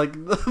them. Like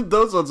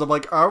those ones, I'm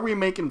like, are we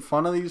making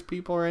fun of these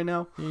people right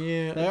now?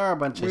 Yeah, They are a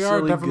bunch of we are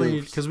silly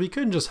definitely goofs. because we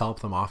couldn't just help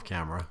them off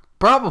camera.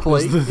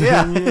 Probably, That's the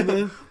yeah. thing, you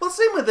know? Well,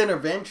 same with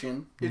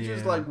Intervention. It's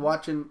just Yeah. like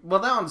watching. Well,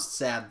 that one's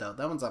sad though.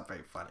 That one's not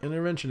very funny.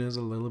 Intervention is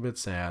a little bit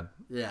sad.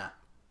 Yeah,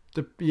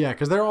 Yeah,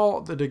 because they're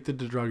all addicted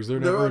to drugs. They're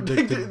they're never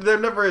addicted. They're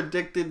never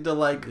addicted to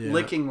like Yeah.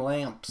 licking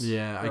lamps.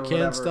 Yeah, I or can't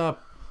whatever.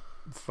 stop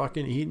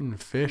fucking eating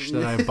fish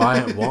that I buy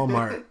at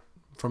Walmart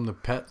from the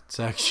pet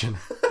section.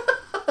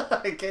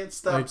 I can't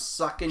stop I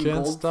sucking Can't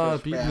goldfish stop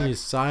eating back. these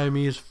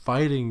Siamese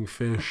fighting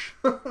fish.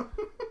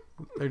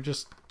 They're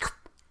just,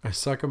 I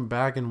suck them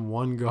back in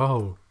one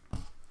go.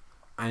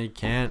 I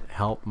can't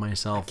help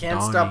myself. Can't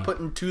Donnie. stop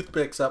putting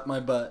toothpicks up my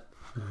butt.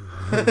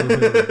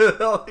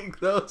 Like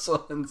those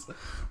ones.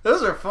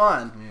 Those are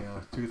fun.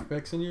 Yeah,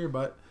 toothpicks in your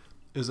butt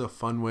is a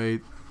fun way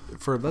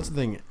for. That's the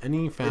thing.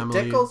 Any It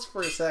family. tickles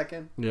for a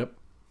second. Yep.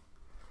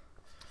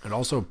 And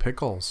also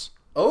pickles.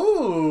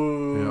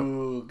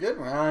 Oh, good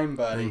rhyme,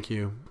 buddy. Thank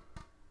you.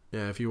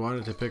 Yeah, if you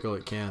wanted to pickle,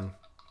 it can.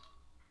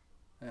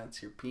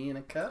 That's your pea in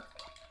a cup.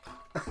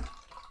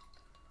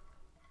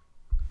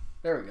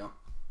 There we go.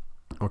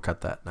 We'll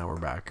cut that. Now we're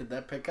back. Did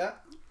that pick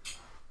up?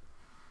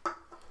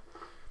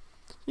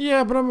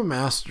 Yeah, but I'm a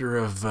master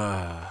of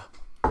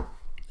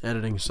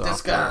editing software.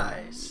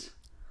 Disguise.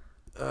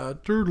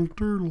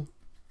 Turtle.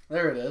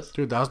 There it is.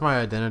 Dude, that was my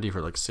identity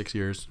for like 6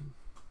 years.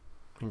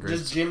 In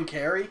grades. Just Jim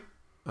Carrey?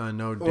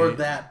 No, Or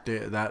that?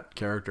 that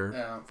character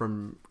Oh.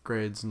 from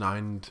grades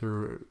 9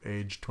 through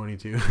age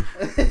 22.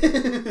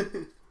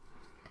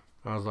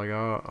 I was like,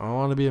 oh, I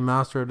want to be a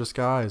master of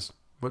disguise.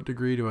 What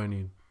degree do I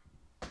need?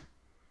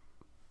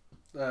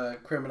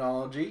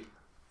 Criminology.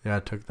 Yeah, I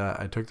took that,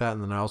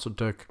 and then I also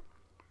took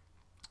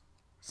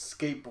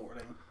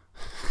Skateboarding.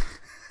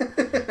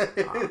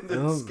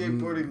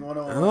 Skateboarding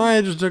 101.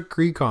 I just took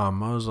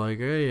Crecom. I was like,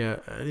 hey,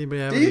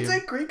 anybody have Did you any...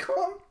 take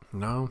Recon?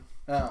 No.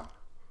 Oh.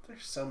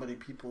 There's so many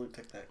people who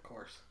took that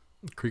course.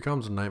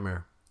 Crecom's a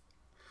nightmare.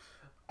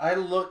 I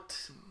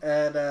looked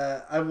at,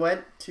 I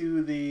went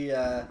to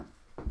the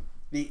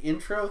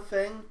intro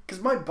thing,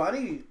 because my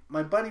buddy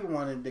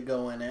wanted to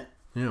go in it,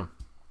 Yeah.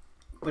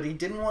 but he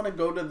didn't want to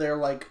go to their,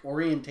 like,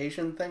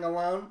 orientation thing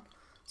alone,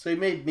 so he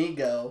made me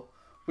go,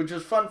 which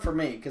was fun for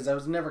me, because I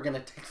was never going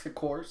to take the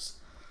course,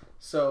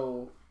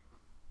 so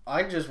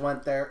I just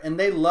went there, and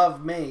they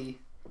loved me,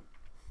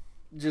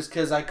 just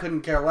because I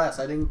couldn't care less.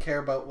 I didn't care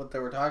about what they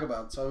were talking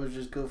about, so I was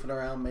just goofing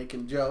around,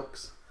 making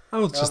jokes. I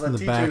was just in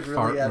the back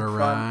farting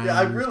around. Yeah,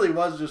 I really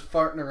was just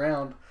farting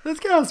around. This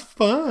guy's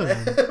fun.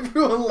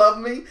 Everyone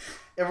loved me.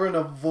 Everyone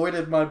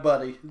avoided my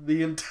buddy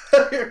the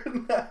entire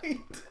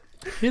night.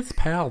 His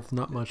pal's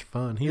not much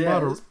fun.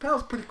 His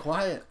pal's pretty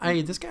quiet.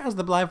 Hey, this guy's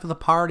the life of the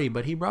party,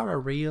 but he brought a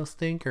real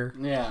stinker.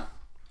 Yeah.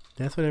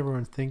 That's what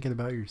everyone's thinking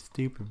about your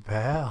stupid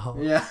pal.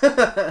 Yeah.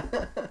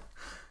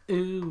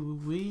 Ooh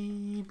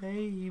wee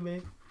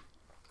baby.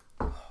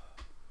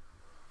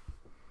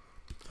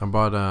 I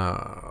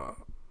bought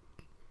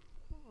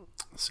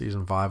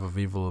season 5 of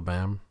Evil of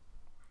Bam.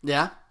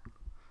 Yeah.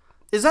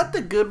 Is that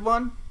the good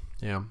one?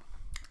 Yeah.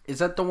 Is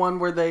that the one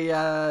where they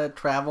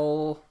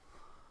travel?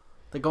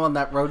 They go on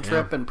that road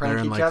trip and prank they're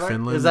in, each like, other.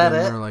 Finland, Is that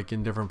and it? They're like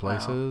in different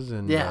places,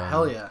 and Yeah,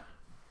 hell yeah.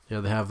 Yeah,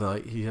 they have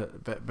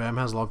Bam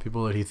has a lot of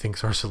people that he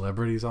thinks are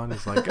celebrities on.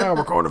 He's like, oh,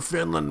 we're going to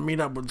Finland to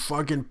meet up with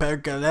fucking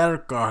Pekka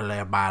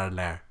Lerkale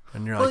there.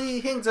 And you're Well, like,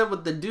 he hangs out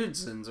with the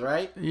Dudesons,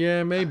 right?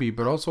 yeah, maybe,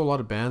 but also a lot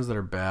of bands that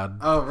are bad.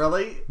 Oh,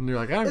 really? And you're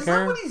like, I don't Is care.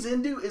 that what he's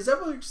into? Is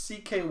that what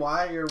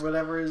CKY or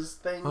whatever his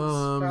thing's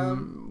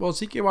from? Well,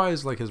 CKY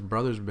is like his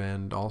brother's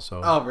band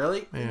also. Oh,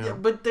 really? Yeah.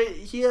 But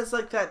he has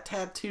like that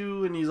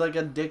tattoo and he's like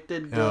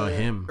addicted to... Oh,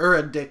 him. Or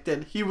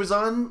addicted. He was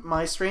on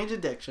My Strange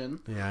Addiction.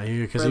 Yeah,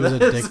 because he For was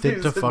this, addicted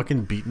he to was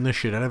fucking beating the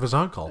shit out of his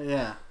uncle.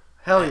 Yeah.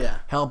 Hell yeah.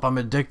 Help, I'm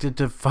addicted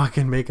to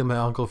fucking making my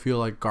uncle feel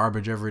like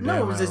garbage every day. No, of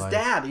it was my his life.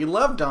 dad. He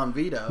loved Don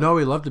Vito. No,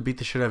 he loved to beat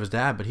the shit out of his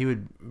dad, but he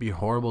would be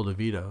horrible to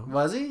Vito.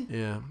 Was he?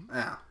 Yeah.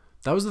 Yeah.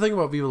 That was the thing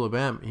about Viva La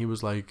Bam. He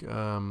was like,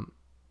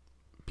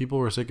 people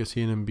were sick of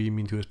seeing him be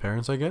mean to his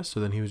parents, I guess. So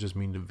then he was just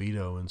mean to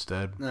Vito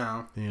instead.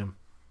 No. Yeah. And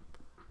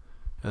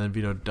then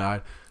Vito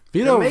died.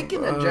 Vito They're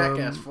making a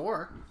Jackass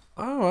 4.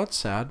 Oh, that's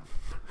sad.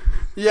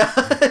 Yeah.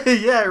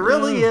 Yeah, it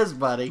really is,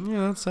 buddy.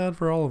 Yeah, that's sad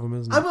for all of them,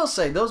 isn't it? I will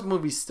say, those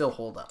movies still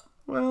hold up.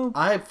 Well,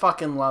 I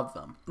fucking love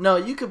them. No,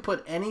 you could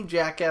put any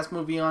Jackass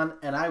movie on,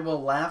 and I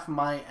will laugh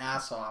my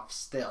ass off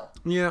still.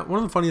 yeah, one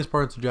of the funniest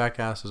parts of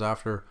Jackass is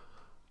after,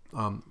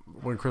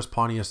 when Chris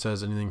Pontius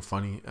says anything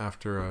funny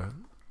after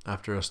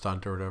a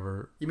stunt or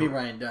whatever. You mean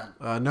Ryan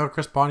Dunn? No,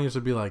 Chris Pontius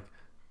would be like,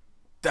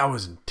 "That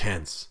was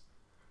intense."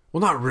 Well,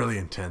 not really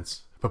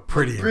intense, but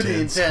pretty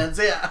intense.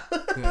 Yeah.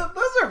 Yeah.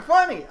 Those are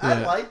funny.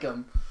 I Yeah. like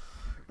them.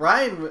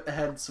 Ryan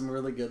had some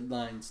really good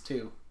lines,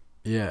 too.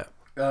 Yeah.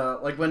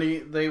 Like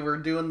when they were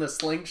doing the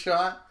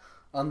slingshot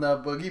on the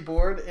boogie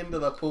board into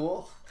the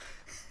pool.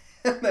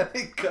 And then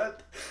he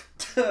cut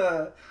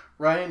to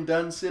Ryan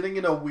Dunn sitting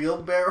in a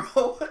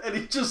wheelbarrow. And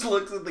he just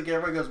looks at the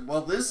camera and goes,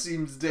 well, this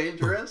seems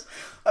dangerous.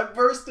 I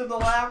burst into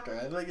laughter.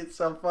 I think it's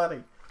so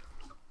funny.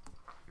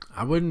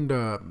 I wouldn't.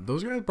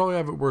 Those guys probably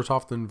have it worse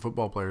off than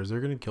football players.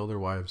 They're gonna kill their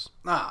wives.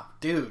 Ah,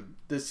 dude.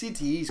 The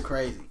CTE's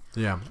crazy.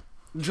 Yeah.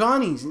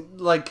 Johnny's,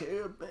 like,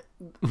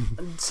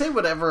 say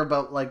whatever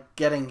about, like,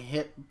 getting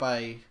hit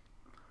by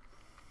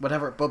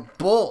whatever, but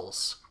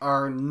bulls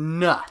are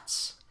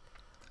nuts.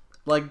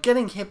 Like,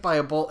 getting hit by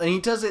a bull, and he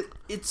does it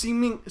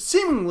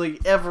seemingly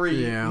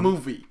every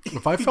movie.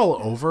 If I fell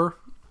over,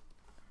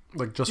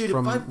 like just Dude,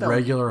 from if I fell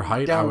regular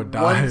height, I down would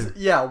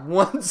die.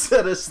 one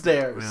set of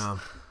stairs. Yeah.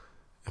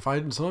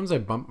 Sometimes I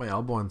bump my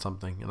elbow on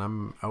something and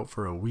I'm out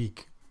for a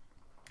week.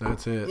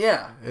 That's it.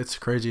 Yeah. It's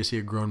crazy to see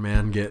a grown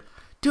man get.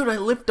 Dude, I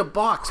lift a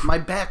box. My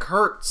back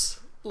hurts.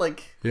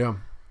 Like. Yeah.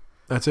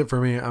 That's it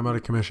for me. I'm out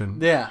of commission.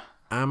 Yeah.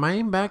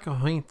 My back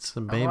hurts,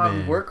 baby. I'm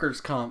on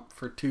workers' comp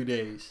for 2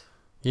 days.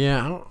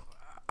 Yeah.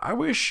 I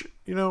wish,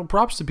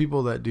 props to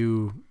people that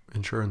do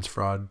insurance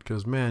fraud,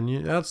 because man,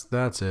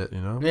 that's it, you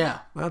know. Yeah,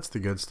 That's the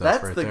good stuff.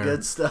 that's right the there.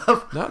 good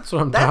stuff. That's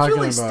what I'm That's talking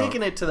really about.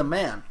 sticking it to the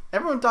man.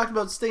 Everyone talked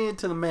about sticking it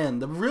to the man.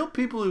 The real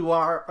people who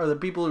are the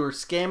people who are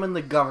scamming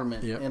the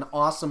government in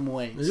awesome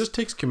ways. It just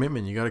takes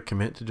commitment. You got to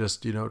commit to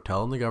just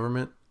telling the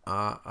government,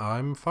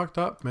 I'm fucked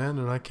up, man,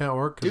 and I can't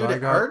work Dude,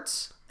 it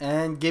hurts,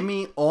 and give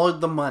me all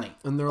the money.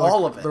 And they're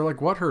all like, of it. They're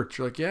like, what hurts?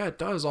 You're like, yeah, it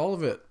does, all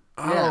of it.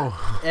 Yeah,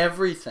 Oh,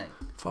 everything.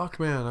 fuck,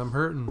 man, I'm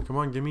hurting. Come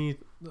on, give me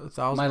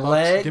 $1,000. My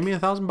leg, give me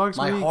 $1,000.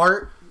 My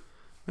heart,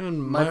 man,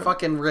 my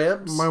fucking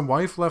ribs. My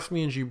wife left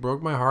me, and she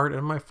broke my heart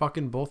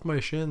and both my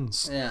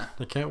shins. Yeah,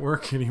 I can't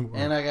work anymore.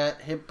 and I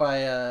got hit by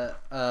a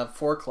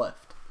forklift.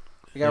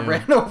 I got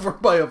ran over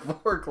by a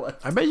forklift.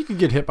 I bet you could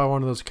get hit by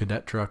one of those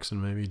cadet trucks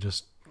and maybe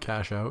just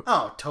cash out.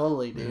 Oh,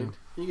 totally, dude.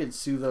 You could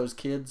sue those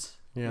kids.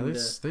 Yeah,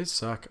 they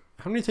suck.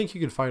 How many think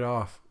you could fight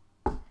off?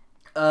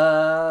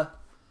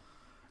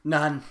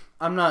 None.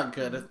 I'm not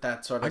good at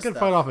that sort of stuff. I could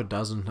fight off a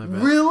dozen, I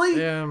bet. Really?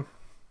 Yeah.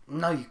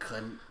 No, you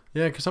couldn't.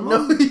 Yeah, because some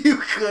No, of them, you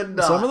could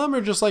not. some of them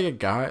are just like a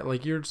guy.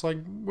 Like, you're just like,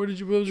 what was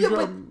your Yeah, job?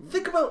 but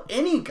think about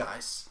any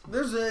guys.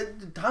 There's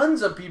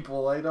tons of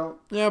people I don't...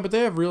 Yeah, but they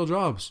have real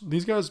jobs.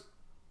 These guys,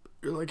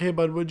 you're like, hey,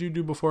 bud, what'd you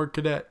do before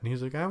cadet? And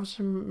he's like, I was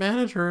a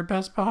manager at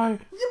Best Buy. Yeah,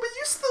 but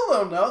you still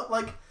don't know.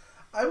 Like,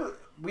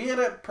 we had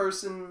a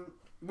person...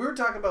 We were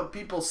talking about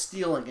people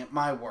stealing at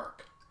my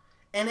work.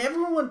 And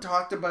everyone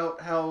talked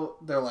about how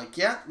they're like,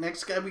 yeah,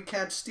 next guy we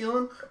catch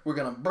stealing, we're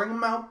going to bring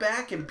him out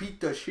back and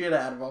beat the shit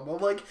out of him. I'm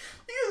like,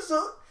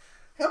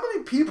 how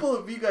many people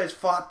have you guys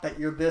fought that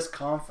you're this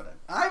confident?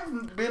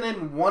 I've been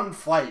in one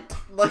fight.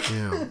 Like,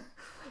 Yeah.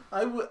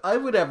 I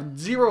would have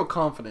zero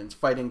confidence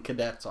fighting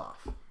cadets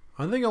off.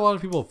 I think a lot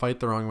of people fight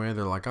the wrong way.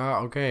 They're like,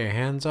 okay,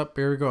 hands up,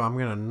 here we go. I'm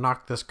going to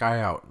knock this guy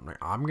out.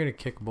 I'm going to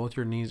kick both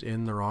your knees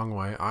in the wrong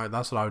way.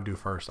 That's what I would do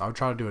first. I would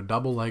try to do a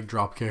double leg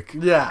drop kick.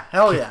 Yeah,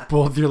 hell yeah.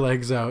 Both your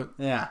legs out.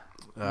 Yeah.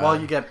 While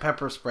you get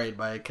pepper sprayed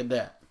by a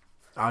cadet.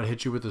 I'd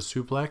hit you with a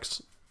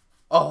suplex.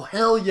 Oh,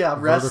 hell yeah.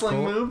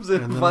 Wrestling Vertical, moves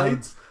and and then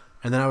fights.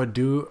 And then I would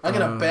do... I'm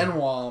going to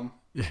Benoit him.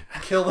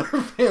 Kill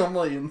their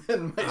family and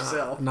then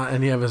myself. Not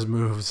any of his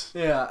moves.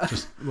 Yeah.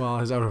 Just,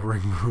 his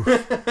out-of-ring move.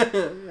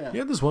 Yeah. He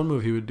had this one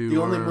move he would do.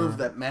 The only move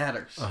that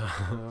matters.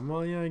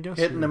 Well, yeah, I guess.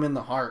 Hitting them in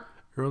the heart.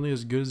 You're only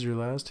as good as your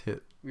last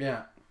hit.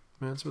 Yeah.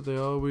 That's what they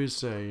always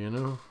say, you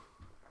know?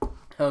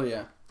 Hell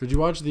yeah. Did you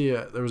watch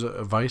there was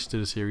a Vice did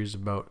a series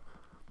about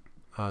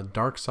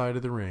Dark Side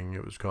of the Ring,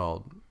 it was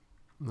called.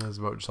 That's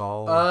about just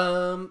all...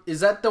 Is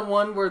that the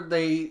one where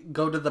they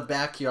go to the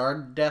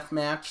backyard death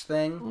match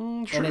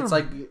thing? Sure. And it's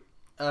like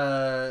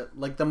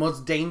the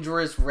most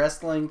dangerous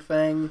wrestling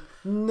thing?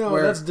 No,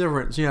 where... that's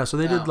different. Yeah, so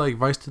they did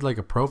Vice did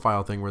a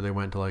profile thing where they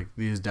went to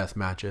these death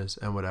matches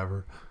and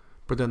whatever.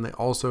 But then they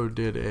also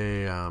did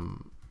a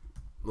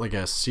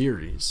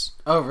series.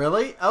 Oh,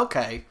 really?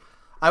 Okay.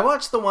 I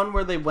watched the one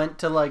where they went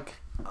to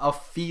a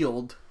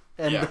field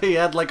and they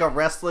had a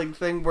wrestling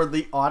thing where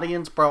the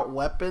audience brought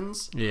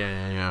weapons.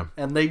 Yeah.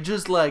 And they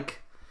just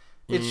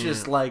it's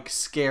just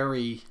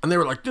scary. And they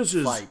were like, this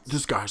is fights.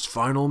 this guy's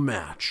final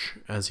match,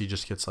 as he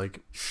just gets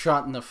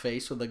shot in the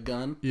face with a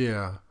gun.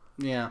 Yeah.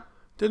 Yeah.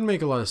 Didn't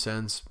make a lot of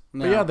sense.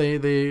 No. But yeah,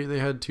 they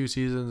had 2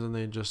 seasons and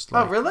they just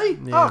oh, really?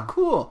 Yeah. Oh,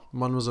 cool.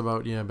 One was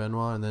about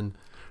Benoit, and then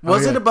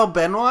was it about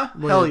Benoit?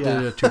 Well, Hell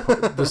yeah.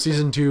 The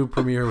season 2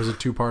 premiere was a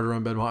 2-parter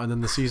on Benoit, and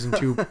then the season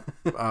 2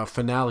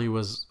 finale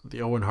was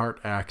the Owen Hart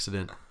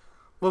accident.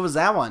 What was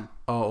that one?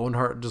 Oh, Owen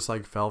Hart just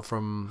fell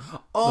from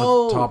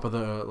Oh. the top of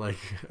the arena,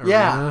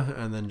 Yeah.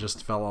 and then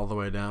just fell all the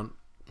way down.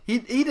 He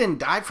didn't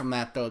die from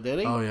that though, did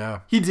he? Oh yeah,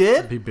 He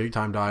did? he big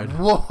time died.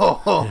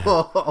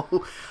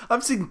 Whoa!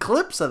 I've seen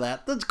clips of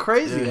that. That's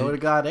crazy. Yeah, it would have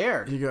got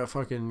aired. He got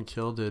fucking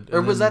killed.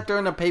 Or was that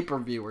during a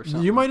pay-per-view or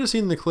something? You might have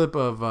seen the clip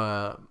of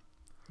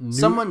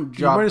someone You might have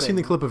dropping. seen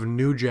the clip of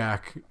New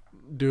Jack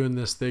doing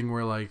this thing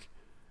where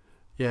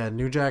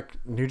New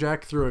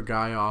Jack threw a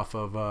guy off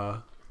of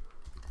a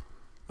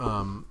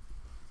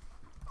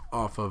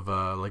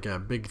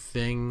big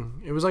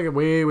thing. It was a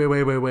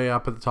way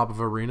up at the top of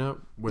an arena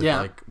with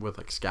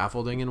with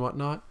scaffolding and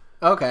whatnot.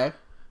 Okay.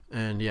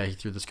 And yeah, he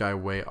threw this guy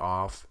way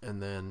off,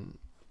 and then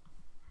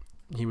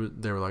they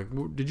were like,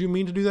 "Did you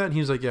mean to do that?" And he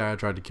was like, "Yeah, I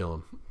tried to kill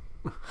him."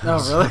 Oh,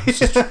 really?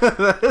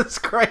 That's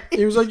crazy.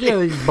 He was like,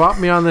 "Yeah, he bopped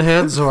me on the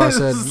head," so I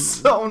said,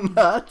 so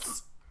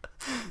nuts.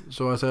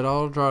 "So I said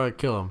I'll try to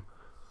kill him."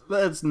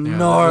 That's Yeah,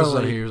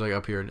 gnarly. he was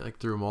up here and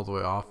threw him all the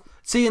way off.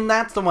 See, and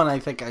that's the one I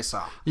think I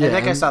saw. Yeah, I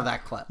think I saw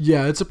that clip.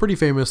 Yeah, it's a pretty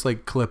famous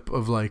clip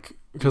of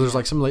because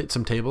there's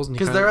some tables and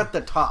Because they're at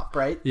the top,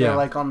 right? Yeah.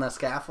 They're on the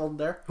scaffold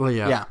there. Well,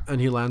 yeah,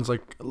 and he lands a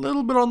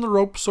little bit on the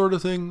rope, sort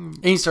of thing.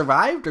 And he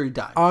survived or he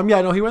died?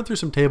 Yeah, no, he went through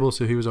some tables,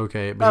 so he was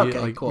okay. But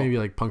Okay, he cool.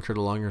 maybe punctured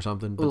a lung or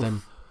something. But Oof.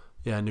 then,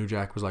 yeah, New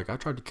Jack was like, "I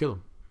tried to kill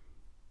him."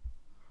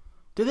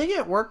 Do they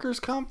get workers'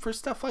 comp for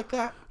stuff like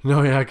that?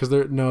 No, yeah, because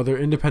they're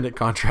independent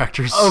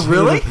contractors. Oh,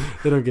 really?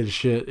 They don't get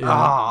shit. Yeah.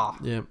 Oh,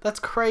 Yeah. that's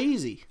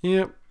crazy.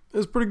 Yeah. It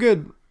was pretty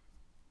good.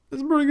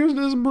 It's a pretty good.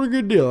 It's a pretty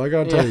good deal. I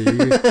gotta tell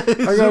you.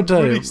 I gotta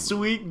tell you.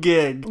 Sweet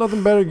gig.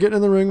 Nothing better than getting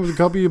in the ring with a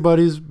couple of your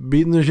buddies,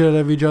 beating the shit out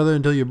of each other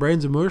until your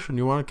brains are mush and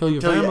you want to kill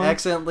your family. Until you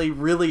accidentally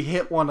really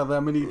hit one of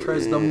them and he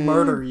tries to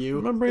murder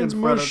you My brain's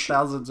in front mush. of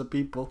thousands of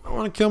people. I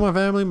want to kill my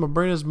family. My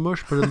brain is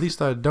mush, but at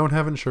least I don't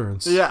have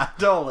insurance. Yeah,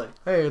 totally.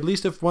 Hey, at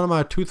least if one of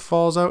my tooth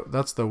falls out,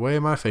 that's the way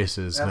my face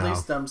is At now.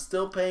 least I'm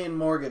still paying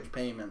mortgage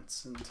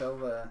payments until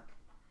the...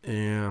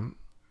 Yeah.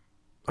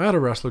 I had a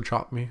wrestler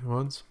chop me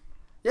once.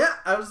 Yeah,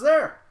 I was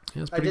there.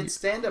 Yeah, I did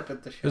stand up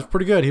at the It show. was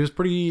pretty good. He was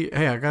pretty...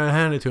 Hey, I gotta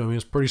hand it to him. He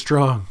was pretty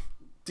strong.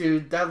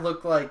 Dude, that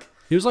looked like...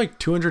 He was like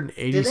Did anyone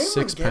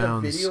 286 get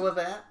pounds. a video of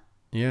that?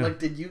 Yeah. Like,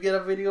 did you get a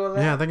video of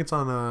that? Yeah, I think it's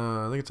on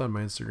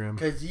my Instagram.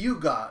 Because you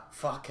got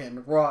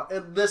fucking raw.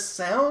 This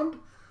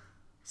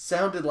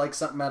sounded like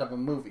something out of a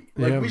movie.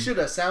 Like, Yeah. we should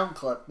have sound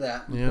clipped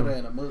that and Yeah. put it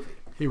in a movie.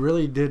 He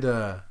really did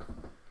That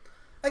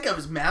guy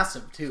was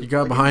massive, too. he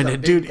got Like, behind he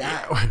was it, a dude. big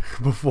guy.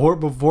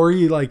 Before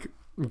he like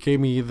gave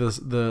me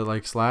the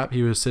like slap,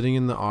 he was sitting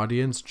in the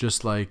audience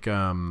just like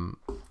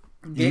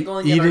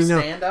Giggling eating at our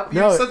a- stand-up?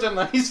 no, You're such a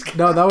nice guy.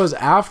 No, that was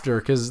after,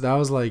 because that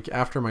was like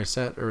after my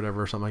set or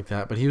whatever, or something like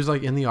that. But he was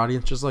like in the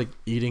audience just like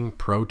eating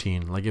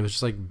protein. Like it was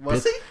just like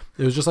Was he?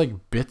 It was just like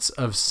bits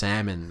of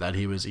salmon that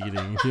he was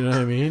eating. You know what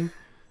I mean?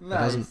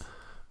 Nice. It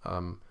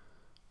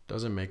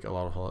doesn't make a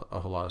whole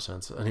lot of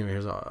sense. Anyway,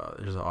 here's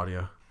the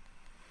audio.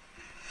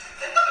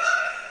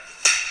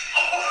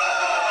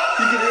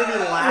 You can hear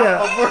me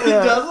laugh before he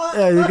does it?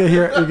 Yeah,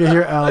 you can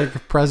hear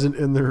Alec present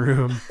in the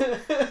room.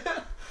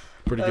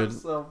 Pretty good.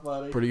 That's so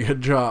funny. Pretty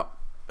good job.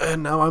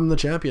 And now I'm the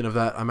champion of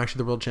that. I'm actually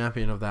the world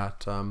champion of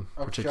that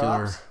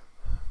particular. Chops?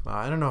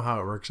 I don't know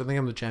how it works. I think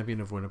I'm the champion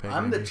of Winnipeg.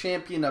 I'm the maybe.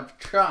 champion of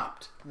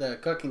Chopped, the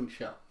cooking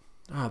show.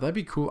 Oh, that'd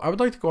be cool. I would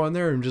like to go on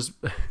there and just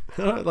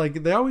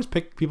like they always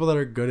pick people that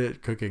are good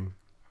at cooking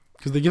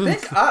because they give them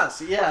Pick us,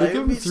 yeah. they It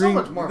give would them be three. so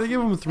much more They give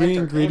them three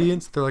entertaining.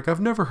 ingredients. They're like, I've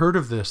never heard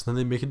of this. And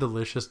then they make a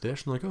delicious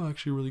dish. And like, oh,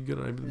 actually, really good.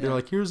 And they're Yeah.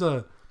 like, here's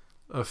a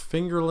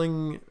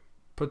fingerling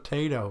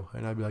potato,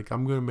 and I'd be like,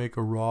 I'm gonna make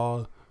a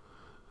raw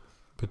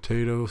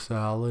potato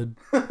salad,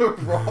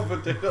 Raw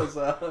potato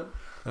salad.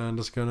 and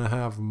it's gonna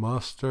have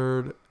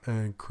mustard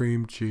and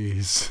cream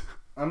cheese.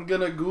 I'm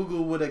gonna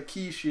Google what a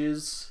quiche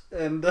is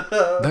and They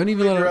don't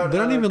even let figure him. out They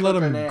how don't to even let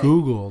cook him an egg.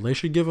 Google. They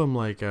should give him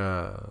like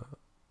a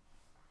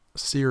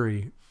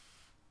Siri.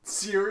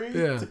 Siri?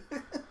 Yeah.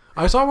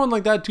 I saw one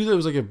like that too. That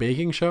was like a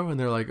baking show, and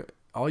they're like,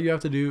 all you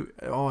have to do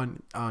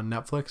on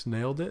Netflix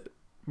nailed it,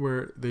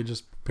 where they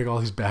just pick all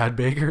these bad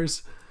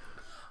bakers,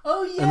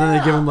 Oh yeah. and then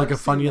they give them like I've a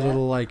funny seen that.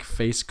 little like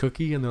face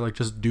cookie, and they're like,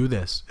 just do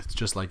this. It's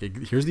just like,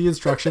 here's the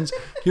instructions.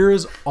 Here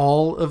is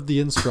all of the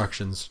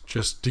instructions.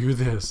 Just do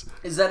this.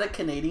 Is that a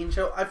Canadian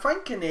show? I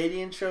find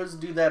Canadian shows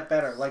do that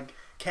better. Like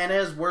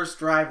Canada's Worst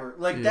Driver.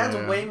 Like that's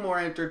Yeah. way more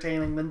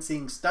entertaining than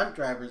seeing stunt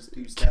drivers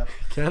do stuff.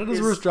 Canada's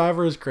Is- Worst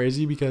Driver is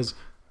crazy because,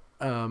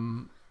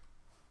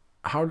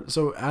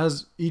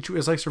 as each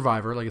it's like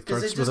Survivor, like it Because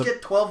starts they just with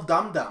get 12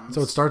 dum-dums.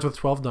 so it starts with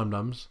 12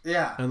 dum-dums,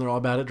 yeah. and they're all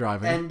bad at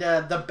driving. And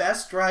the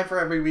best driver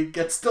every week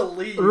gets to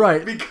leave,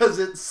 Right. Because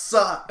it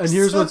sucks. And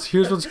here's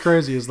what's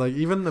crazy is like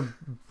even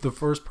the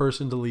first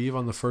person to leave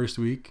on the first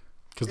week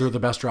because they're the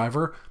best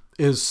driver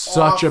is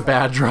such a Awful.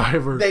 bad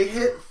driver. They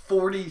hit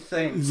 40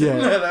 things Yeah. in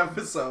that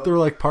episode. They're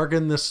like park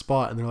in this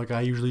spot, and they're like,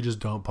 I usually just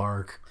don't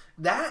park.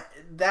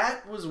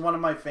 That was one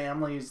of my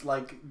family's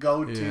like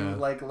go to Yeah.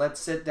 like let's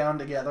sit down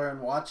together and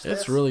watch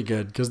this. It's really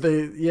good because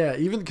they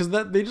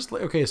just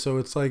like okay, so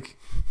it's like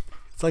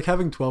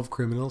having 12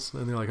 criminals,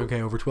 and they're like, okay,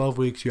 over 12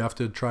 weeks you have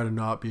to try to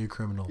not be a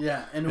criminal.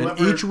 Yeah, and And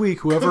each week,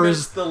 whoever commits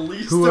is the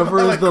least whoever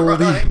amount is of the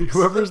crimes,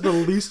 whoever is the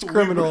least we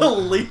criminal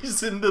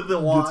release into the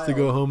wild. gets to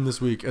go home this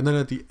week. And then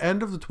at the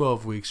end of the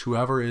 12 weeks,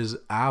 whoever is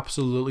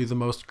absolutely the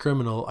most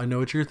criminal, I know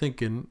what you're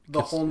thinking.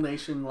 The whole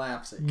nation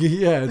laughs at you.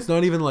 Yeah, it's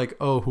not even like,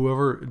 oh,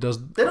 whoever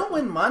does. They don't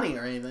win money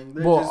or anything.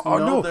 They Well, just oh,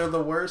 know no. they're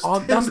the worst.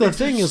 That's and the they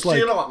thing just is like,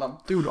 shit on them.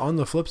 dude, on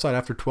the flip side,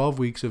 after 12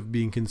 weeks of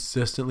being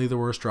consistently the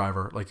worst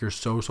driver, like you're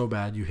so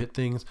bad, you hit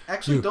things.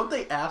 Actually, you- don't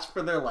they ask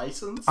for their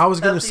license? I was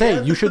at gonna the say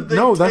end? you should They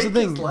no. That's the take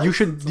thing. his You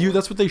should license you. away.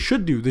 That's what they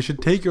should do. They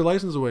should take your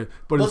license away.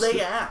 But Well, it's, they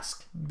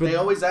ask. but- They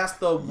always ask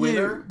the yeah,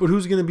 winner. but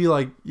who's gonna be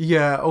like,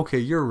 yeah, okay,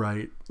 you're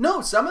right.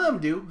 No, some of them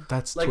do.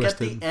 That's like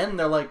twisted. at the end,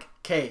 they're like,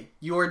 "Okay,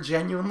 you are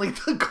genuinely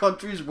the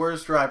country's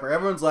worst driver.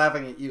 Everyone's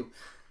laughing at you.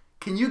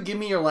 Can you give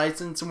me your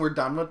license and we're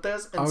done with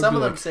this?" I And would some be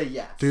of them like, say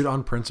yes. Dude,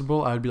 on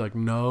principle, I'd be like,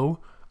 no,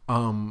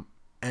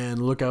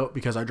 and look out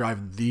because I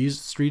drive these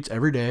streets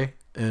every day,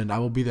 and I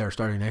will be there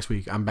starting next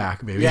week. I'm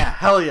back, baby. Yeah,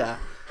 hell yeah.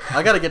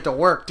 I gotta get to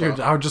work, Dude,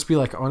 bro. I would just be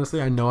like,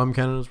 honestly, I know I'm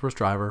Canada's worst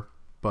driver,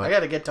 but I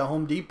gotta get to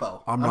Home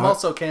Depot. I'm not-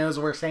 also Canada's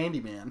worst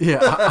handyman.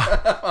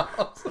 yeah,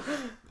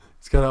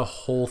 he's got a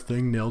whole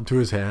thing nailed to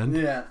his hand.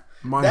 Yeah.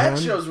 My That hand,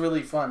 show's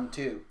really fun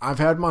too. I've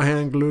had my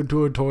hand glued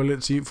to a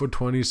toilet seat for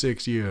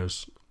 26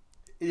 years.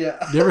 Yeah.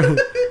 You ever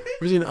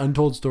seen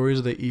Untold Stories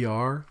of the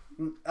ER?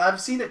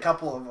 I've seen a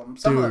couple of them.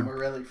 Some of them Dude, were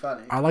really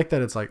funny. I like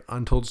that it's like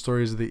Untold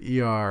Stories of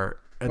the ER,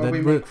 and Where we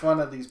then make fun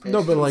of these patients.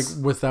 no, but like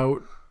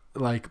without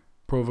like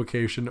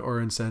provocation or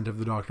incentive,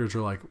 the doctors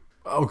are like,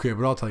 Okay,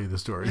 but I'll tell you the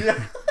story.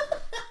 Yeah.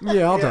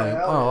 Yeah, I'll tell you.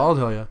 hell Oh, yeah. I'll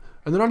tell you.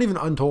 And they're not even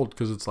untold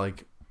because it's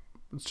like,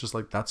 it's just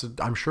like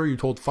I'm sure you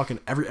told fucking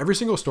every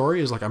single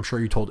story is like I'm sure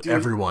you told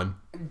everyone.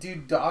 Do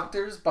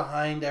doctors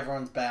behind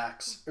everyone's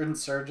backs and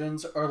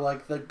surgeons are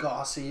like the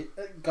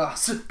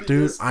gossip?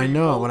 Dude, I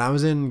know. When I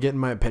was in getting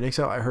my appendix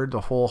out, I heard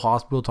the whole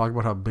hospital talk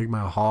about how big my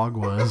hog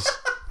was.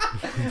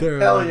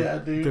 Hell yeah,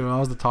 dude. Dude, I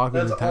was the talk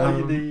of That's the all town.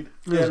 you need. It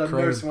Yeah, was the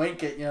crazy. nurse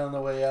wink at you on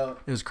the way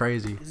out. It was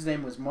crazy. His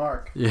name was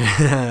Mark.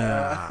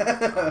 Yeah.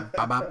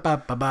 Ba ba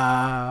ba ba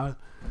ba.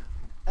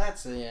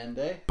 That's the end,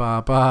 eh?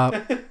 Ba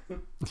ba.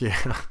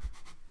 Yeah.